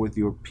to go with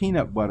your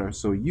peanut butter.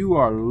 So you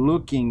are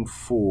looking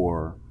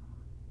for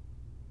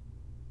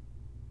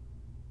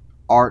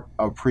art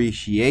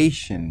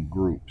appreciation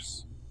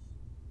groups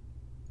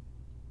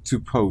to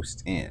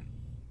post in.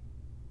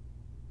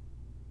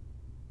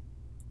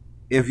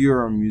 If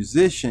you're a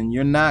musician,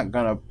 you're not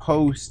going to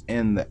post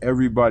in the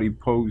everybody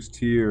post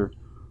here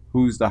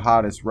who's the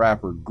hottest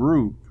rapper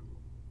group.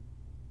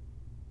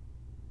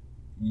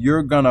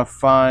 You're going to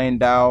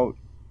find out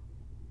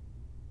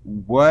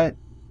what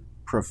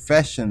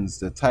professions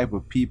the type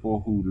of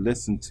people who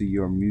listen to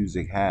your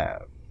music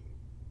have.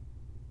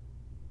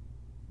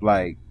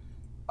 Like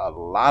a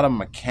lot of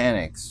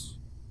mechanics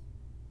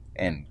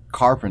and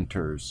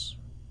carpenters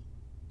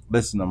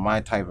listen to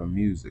my type of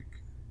music.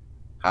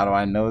 How do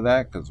I know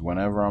that? Because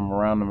whenever I'm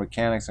around the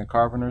mechanics and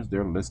carpenters,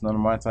 they're listening to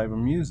my type of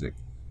music.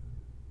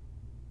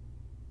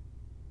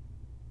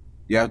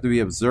 You have to be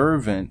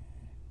observant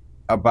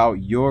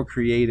about your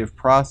creative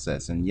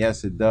process. And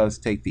yes, it does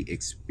take the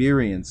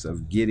experience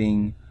of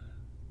getting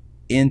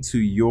into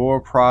your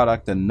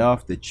product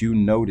enough that you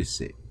notice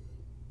it.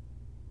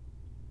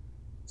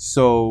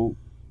 So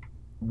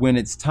when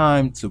it's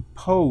time to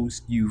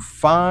post, you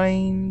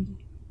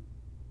find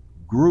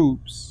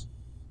groups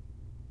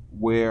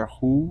where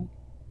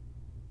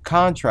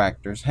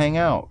contractors hang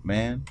out,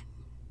 man.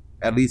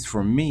 At least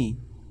for me,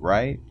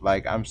 right?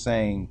 Like I'm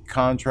saying,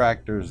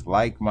 contractors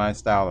like my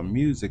style of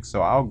music,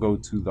 so I'll go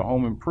to the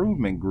home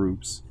improvement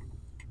groups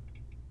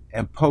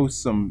and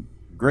post some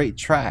great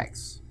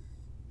tracks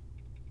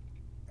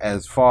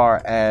as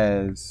far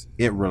as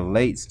it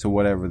relates to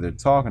whatever they're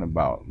talking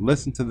about.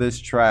 Listen to this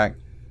track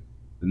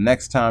the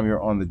next time you're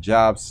on the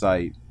job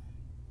site.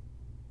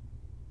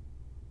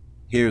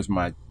 Here's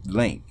my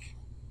link.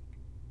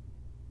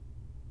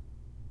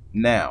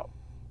 Now,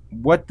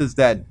 what does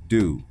that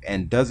do?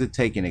 And does it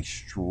take an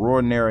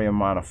extraordinary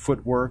amount of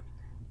footwork?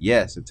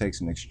 Yes, it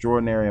takes an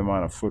extraordinary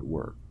amount of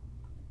footwork.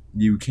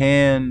 You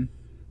can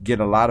get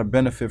a lot of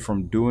benefit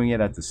from doing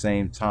it at the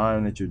same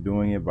time that you're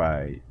doing it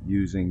by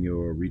using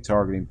your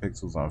retargeting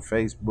pixels on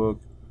Facebook,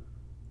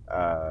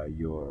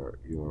 your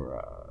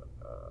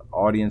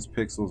audience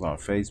pixels on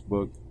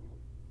Facebook,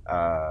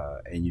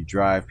 and you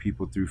drive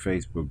people through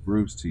Facebook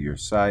groups to your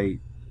site.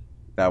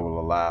 That will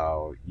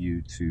allow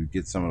you to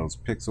get some of those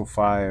pixel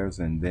fires,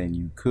 and then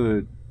you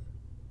could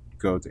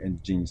go to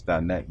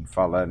indagenius.net and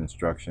follow that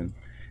instruction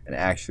and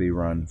actually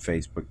run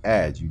Facebook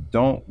ads. You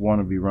don't want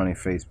to be running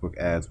Facebook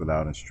ads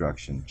without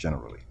instruction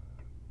generally.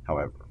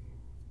 However,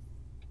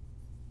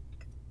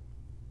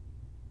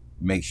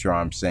 make sure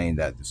I'm saying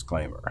that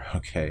disclaimer,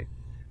 okay?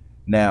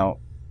 Now,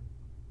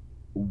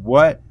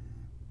 what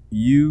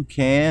you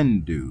can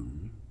do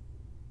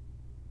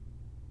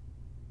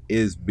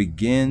is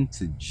begin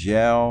to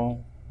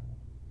gel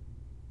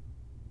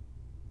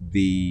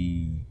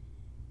the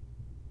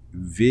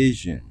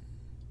vision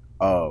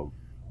of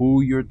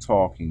who you're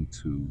talking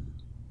to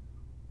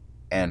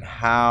and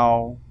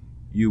how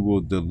you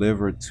will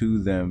deliver to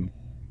them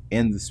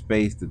in the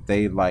space that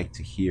they like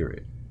to hear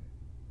it.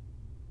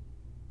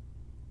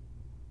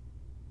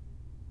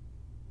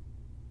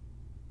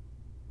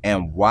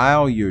 And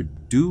while you're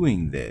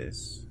doing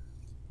this,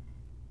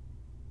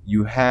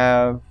 you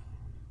have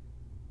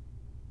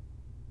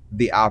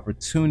the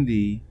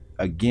opportunity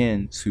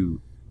again to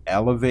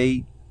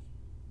elevate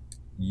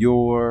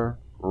your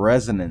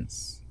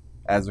resonance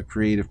as a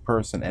creative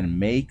person and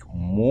make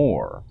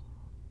more,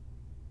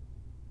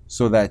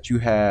 so that you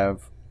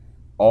have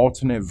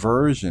alternate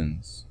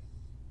versions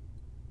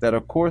that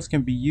of course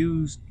can be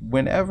used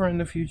whenever in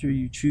the future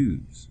you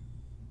choose.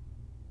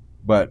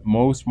 But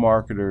most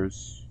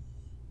marketers,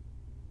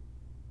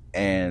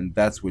 and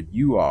that's what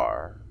you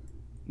are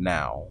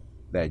now,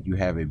 that you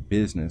have a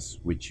business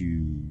which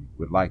you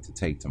would like to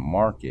take to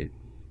market,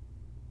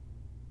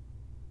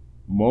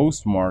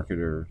 most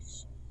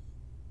marketers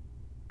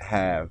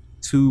have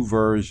 2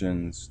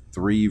 versions,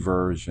 3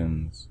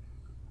 versions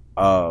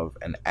of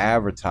an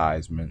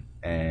advertisement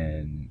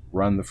and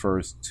run the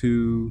first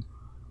 2.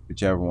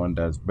 Whichever one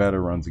does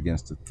better runs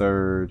against the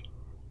third,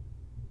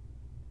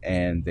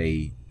 and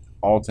they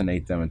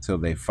alternate them until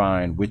they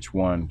find which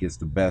one gets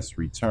the best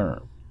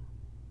return.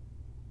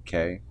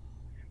 Okay?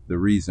 The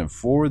reason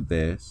for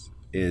this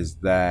is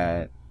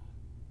that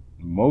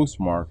most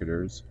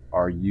marketers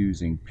are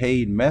using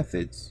paid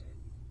methods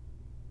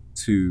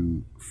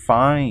to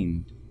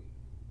find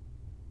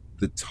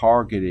the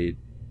targeted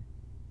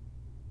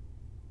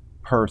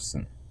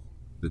person,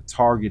 the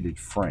targeted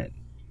friend,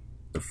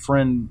 the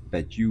friend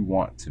that you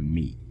want to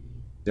meet.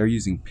 They're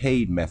using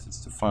paid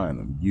methods to find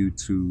them.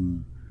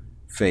 YouTube,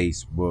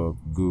 Facebook,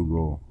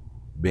 Google,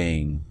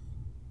 Bing.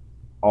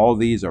 All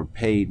these are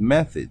paid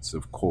methods,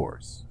 of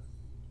course.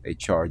 They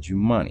charge you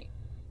money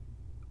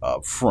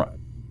up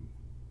front,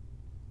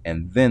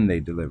 and then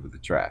they deliver the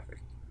traffic.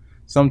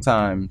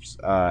 Sometimes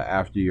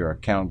after your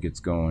account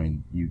gets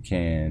going, you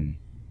can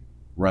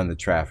run the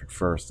traffic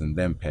first and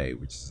then pay,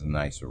 which is a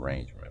nice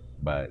arrangement.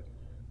 But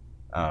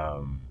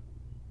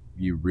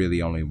You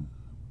really only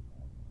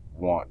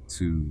want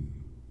to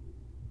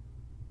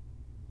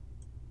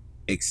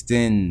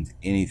extend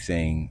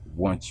anything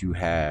once you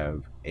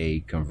have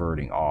a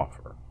converting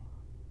offer.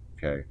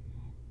 Okay.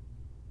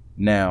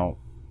 Now,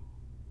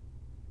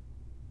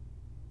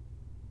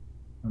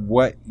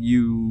 what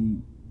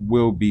you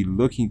will be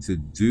looking to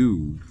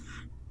do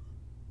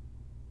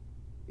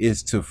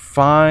is to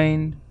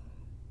find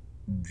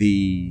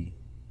the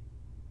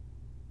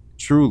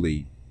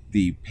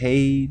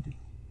paid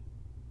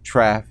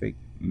traffic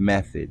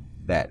method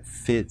that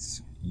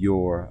fits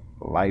your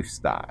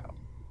lifestyle.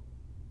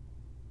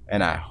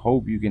 And I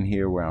hope you can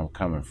hear where I'm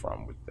coming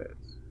from with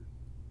this.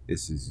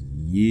 This is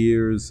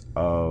years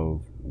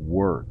of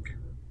work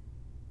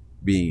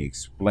being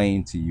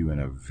explained to you in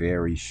a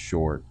very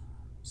short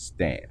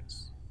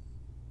stance.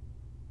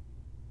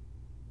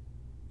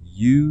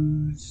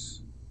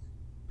 Use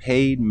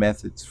paid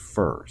methods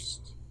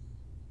first,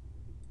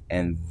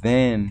 and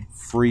then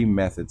free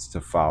methods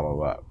to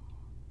follow up.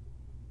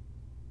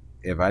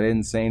 If I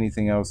didn't say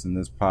anything else in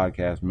this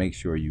podcast, make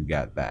sure you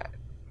got that,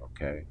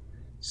 okay?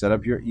 Set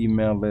up your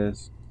email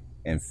list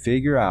and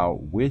figure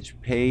out which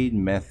paid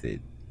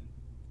method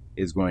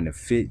is going to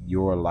fit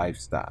your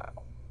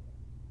lifestyle.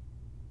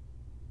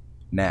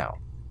 Now,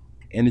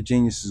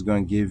 InnerGenius is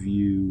going to give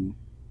you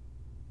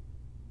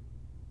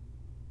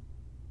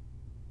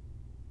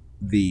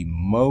the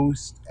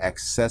most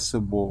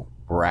accessible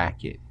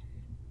bracket.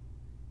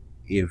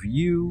 If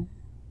you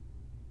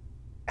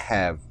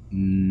have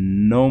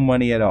no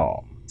money at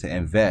all to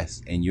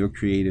invest in your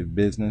creative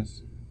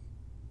business,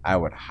 I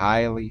would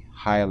highly,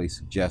 highly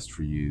suggest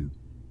for you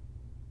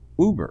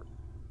Uber.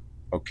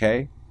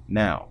 Okay?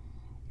 Now,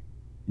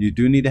 you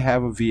do need to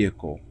have a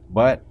vehicle,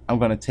 but I'm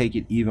going to take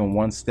it even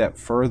one step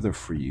further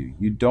for you.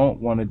 You don't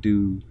want to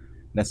do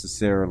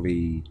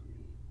necessarily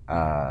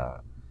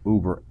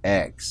Uber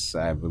X,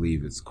 I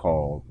believe it's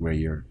called, where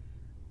you're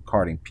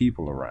carting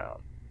people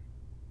around.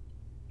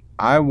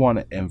 I want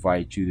to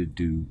invite you to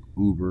do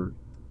Uber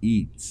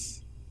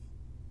Eats.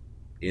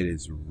 It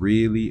is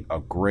really a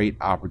great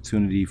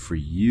opportunity for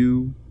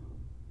you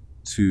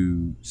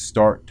to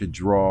start to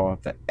draw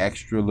the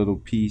extra little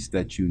piece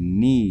that you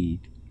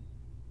need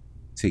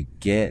to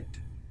get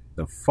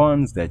the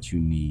funds that you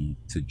need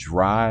to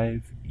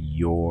drive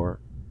your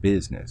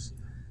business.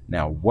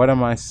 Now, what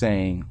am I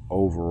saying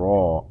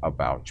overall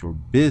about your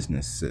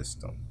business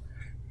system?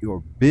 Your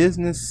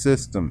business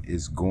system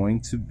is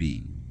going to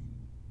be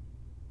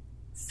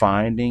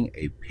finding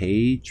a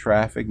paid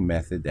traffic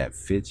method that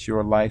fits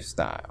your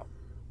lifestyle,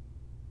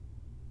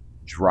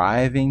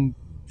 driving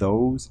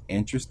those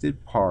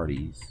interested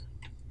parties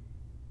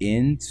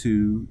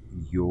into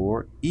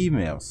your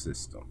email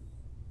system.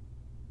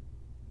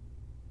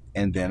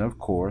 And then, of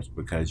course,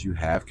 because you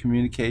have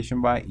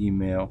communication by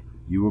email,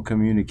 you will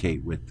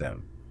communicate with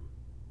them.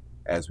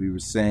 As we were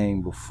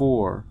saying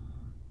before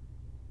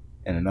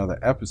in another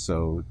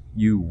episode,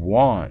 you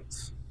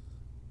want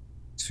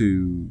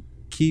to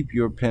keep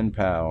your pen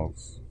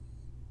pals,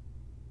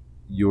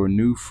 your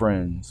new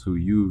friends who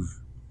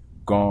you've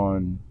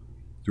gone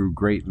through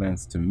great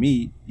lengths to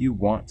meet. You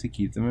want to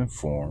keep them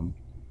informed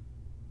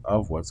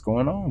of what's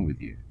going on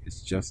with you.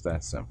 It's just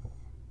that simple.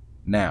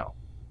 Now,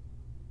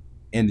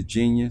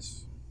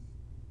 InnerGenius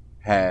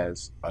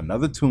has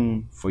another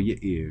tune for your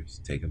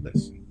ears. Take a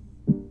listen.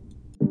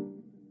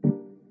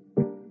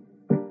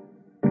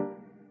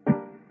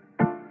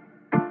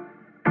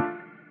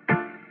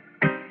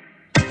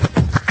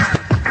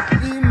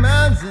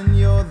 Imagine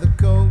you're the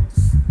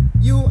coats,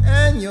 you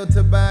and your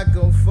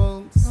tobacco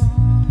folks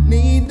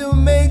need to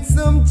make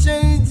some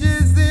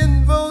changes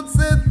in votes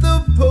at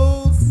the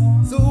polls.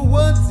 So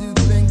what you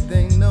think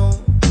they know?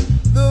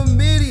 The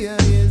media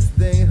is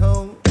they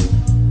hope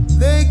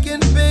they can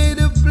pay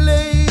to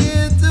play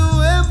it to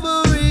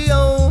every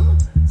home.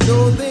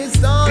 So they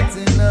start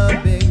in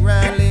a big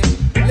rally,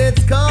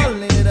 let's call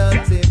it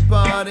a tea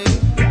party.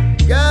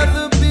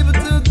 Gather people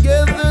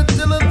together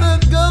till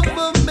the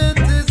government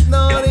is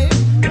naughty.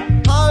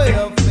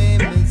 Hire a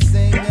famous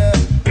singer,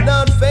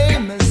 not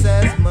famous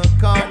as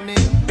McCartney,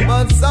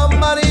 but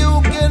somebody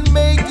who can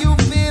make you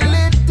feel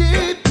it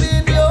deep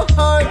in your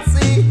heart.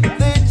 See,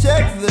 they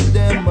check the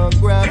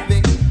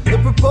demographic, the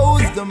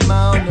proposed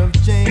amount of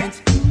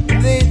change.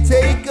 They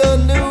take a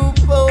new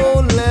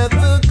poll at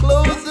the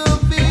close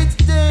of each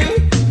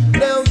day.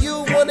 Now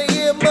you wanna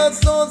hear my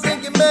songs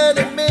and get mad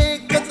at me,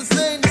 cause I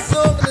sing the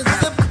song in a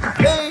simple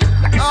way.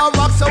 I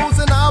rock shows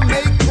and I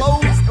make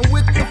clothes, and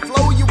with the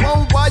flow you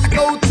won't why you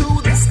go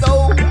to the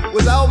store.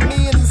 Without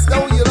me in the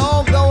store you'd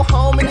all go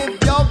home, and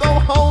if y'all go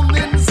home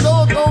then the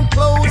store gon'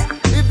 close.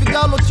 If you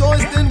got no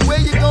choice then where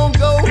you gon'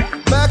 go?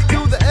 Back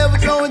to the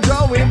ever-growing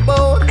drawing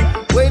board,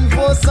 waiting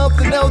for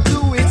something else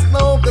to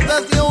explode, cause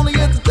that's the only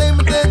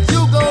entertainment that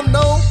you gon'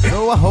 know.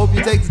 So I hope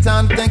you take the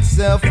time to thank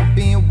yourself for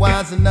being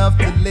wise enough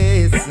to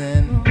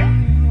listen.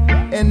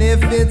 And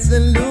if it's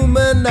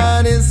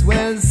Illuminati,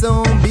 well,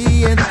 so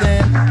be it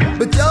then.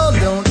 But y'all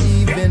don't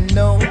even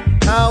know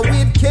how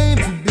it came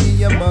to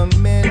be among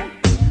men,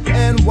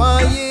 and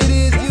why it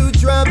is you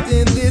trapped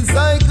in this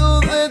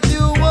cycle that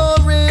you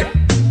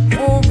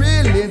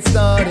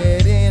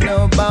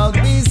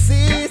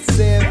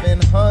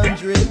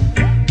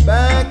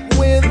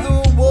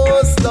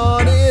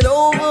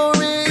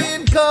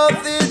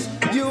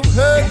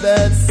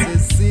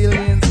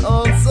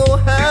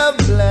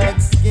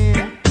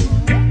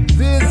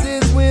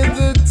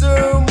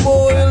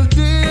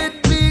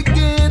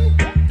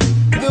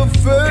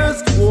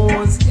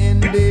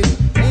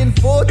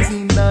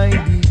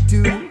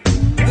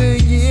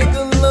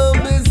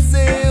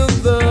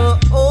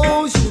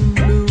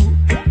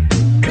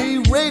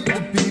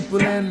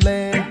and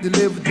land,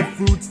 delivered the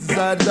fruits,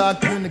 decided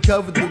doctrine and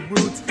covered the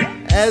roots.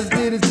 As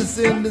did his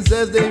descendants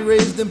as they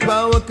raised in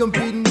power,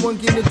 competing one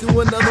kingdom to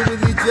another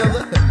with each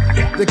other.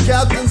 The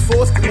captains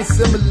forced to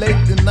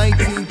assimilate in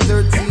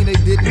 1913, they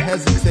didn't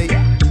hesitate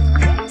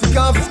to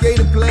confiscate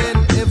and plan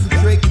and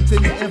infiltrate,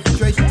 continue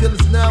infiltration till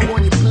it's now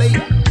on your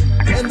plate.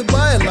 And the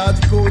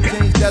biological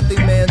change that they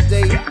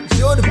mandate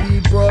sure to be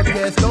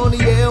broadcast on the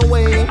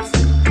airwaves.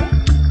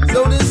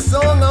 So this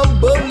song I'm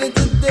bubbling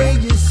today,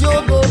 you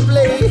sure gon'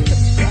 play.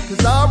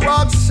 Cause I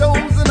rock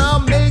shows and I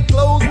make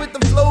clothes with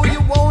the flow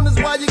you want is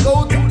why you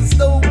go to the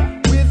store.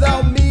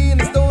 Without me in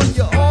the store,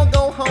 you all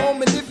go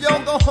home. And if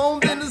y'all go home,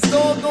 then the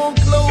store gon'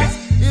 close.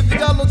 If you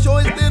got no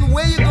choice, then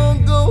where you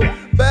gon' go?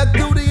 Back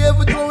to the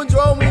ever-growing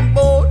drawing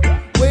board,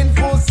 waiting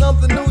for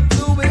something new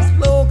to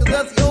explore. Cause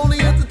that's the only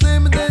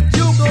entertainment that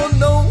you gon'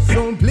 know.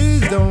 So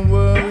please don't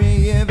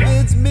worry if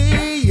it's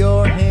me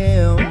or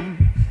him.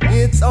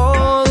 It's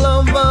all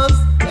of us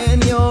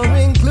and you're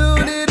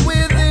included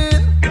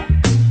within.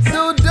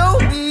 So don't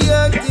be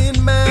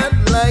acting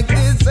mad like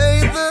this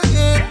ain't the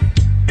hit.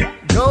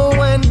 Go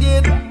and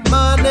get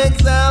my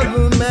next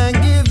album and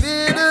give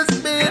it a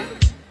spin.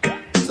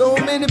 So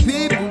many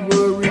people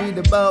worried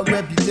about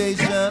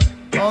reputation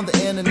on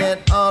the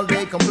internet, all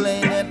day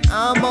complaining.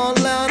 I'm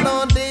online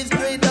all day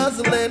straight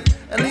hustling.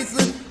 At least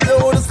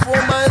the orders for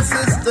my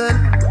assistant.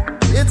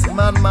 It's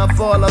not my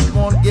fault, I was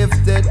born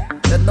gifted.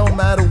 That no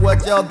matter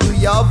what y'all do,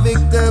 y'all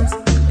victims.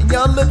 And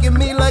y'all look at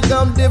me like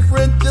I'm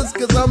different just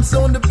cause I'm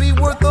soon to be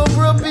worth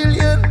over $1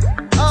 billion.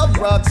 I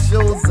rock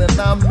shows and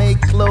I make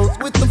clothes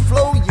with the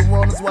flow you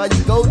want is why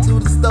you go to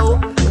the store.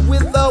 And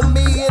without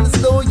me in the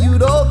store,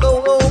 you'd all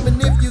go home. And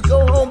if you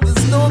go home, the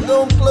store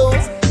gon'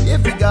 close.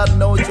 If you got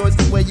no choice,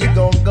 then where you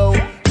gon' go?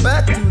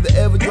 Back to the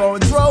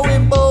ever-drawing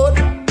drawing board,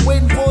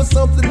 waiting for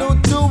something new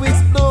to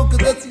explore. Cause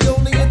that's the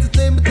only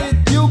entertainment that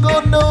you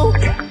gon' know.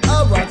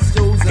 I rock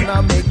shows and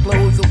I make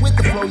clothes, and with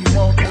the flow you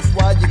want, that's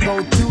why you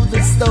go to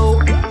the store.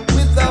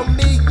 Without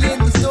me in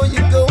the store,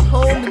 you go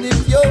home. And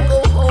if you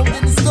go home,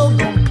 then the store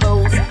gon'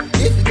 close.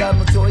 If you got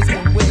no choice,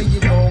 then where you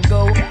gon'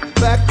 go?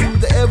 Back to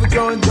the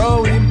ever-drawing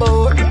drawing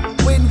board,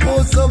 waiting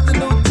for something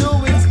new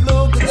to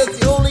explore. Cause that's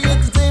the only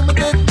entertainment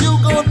that you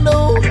gon'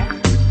 know.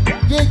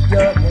 Yeah,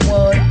 yeah,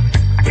 one.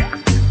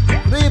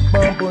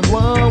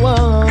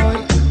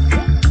 Why?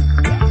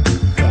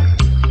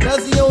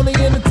 That's the only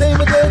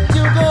entertainment that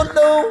you gon'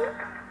 know.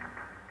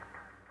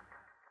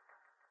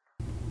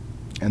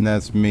 And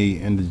that's me,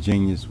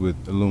 Indegenious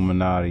with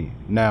Illuminati.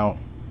 Now,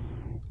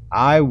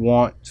 I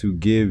want to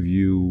give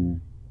you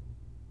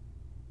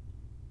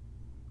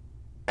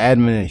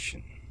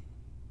admonition,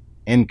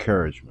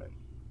 encouragement.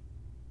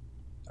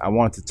 I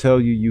want to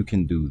tell you you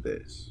can do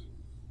this.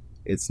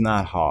 It's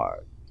not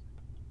hard.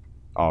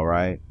 All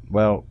right?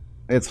 Well,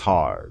 it's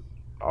hard.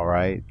 All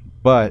right?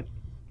 But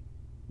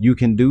you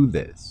can do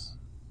this.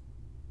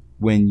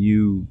 When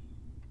you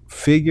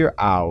figure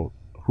out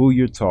who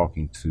you're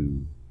talking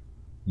to,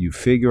 you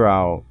figure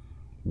out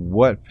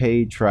what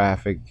paid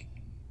traffic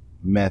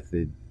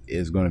method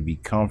is going to be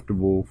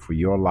comfortable for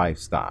your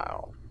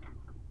lifestyle.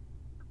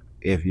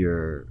 If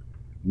you're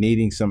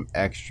needing some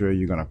extra,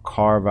 you're going to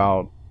carve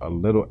out a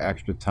little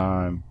extra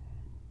time,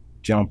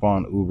 jump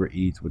on Uber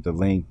Eats with the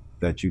link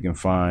that you can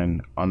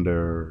find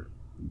under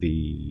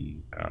the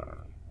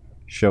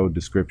show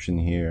description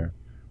here,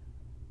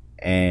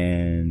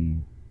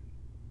 and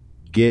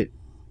get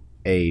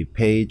a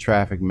paid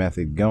traffic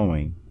method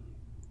going.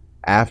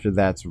 After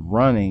that's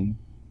running,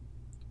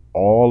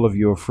 all of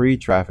your free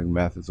traffic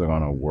methods are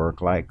going to work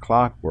like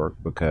clockwork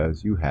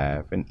because you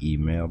have an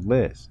email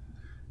list.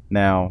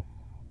 Now,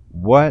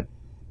 what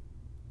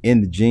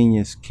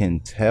Indegenious can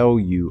tell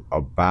you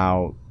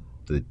about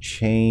the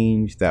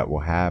change that will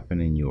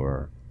happen in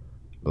your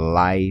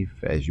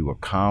life as you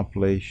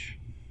accomplish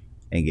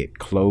and get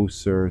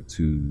closer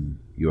to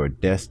your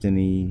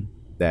destiny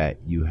that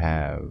you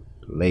have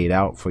laid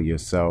out for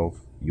yourself,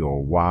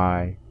 your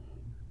why,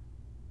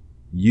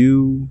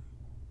 you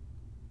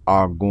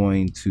are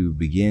going to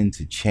begin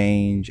to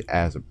change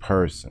as a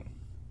person.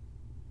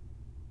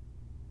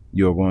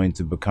 You're going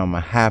to become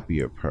a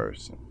happier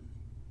person.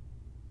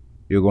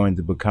 You're going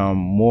to become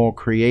more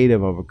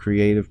creative of a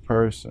creative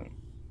person.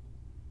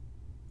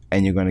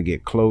 And you're going to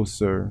get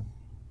closer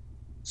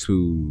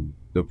to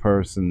the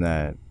person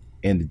that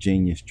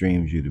Indegenious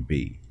dreams you to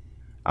be.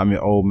 I'm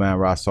your old man,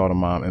 Ras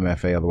Saltamam,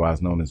 MFA,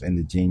 otherwise known as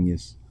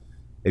Indegenious.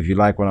 If you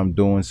like what I'm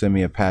doing, send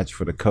me a patch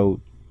for the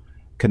coat.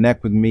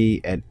 Connect with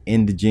me at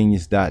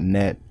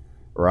indegenious.net,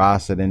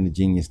 Ras at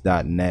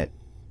indegenious.net,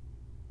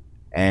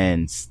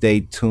 and stay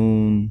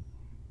tuned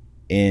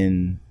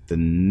in the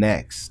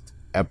next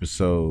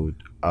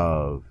episode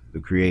of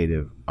the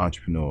Creative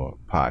Entrepreneur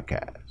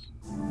Podcast.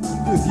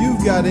 If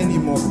you've got any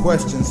more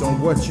questions on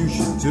what you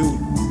should do,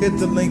 hit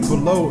the link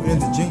below.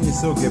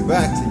 Indegenious will get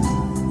back to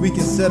you. We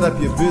can set up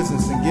your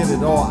business and get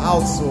it all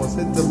outsourced.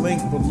 Hit the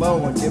link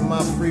below and get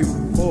my free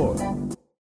report.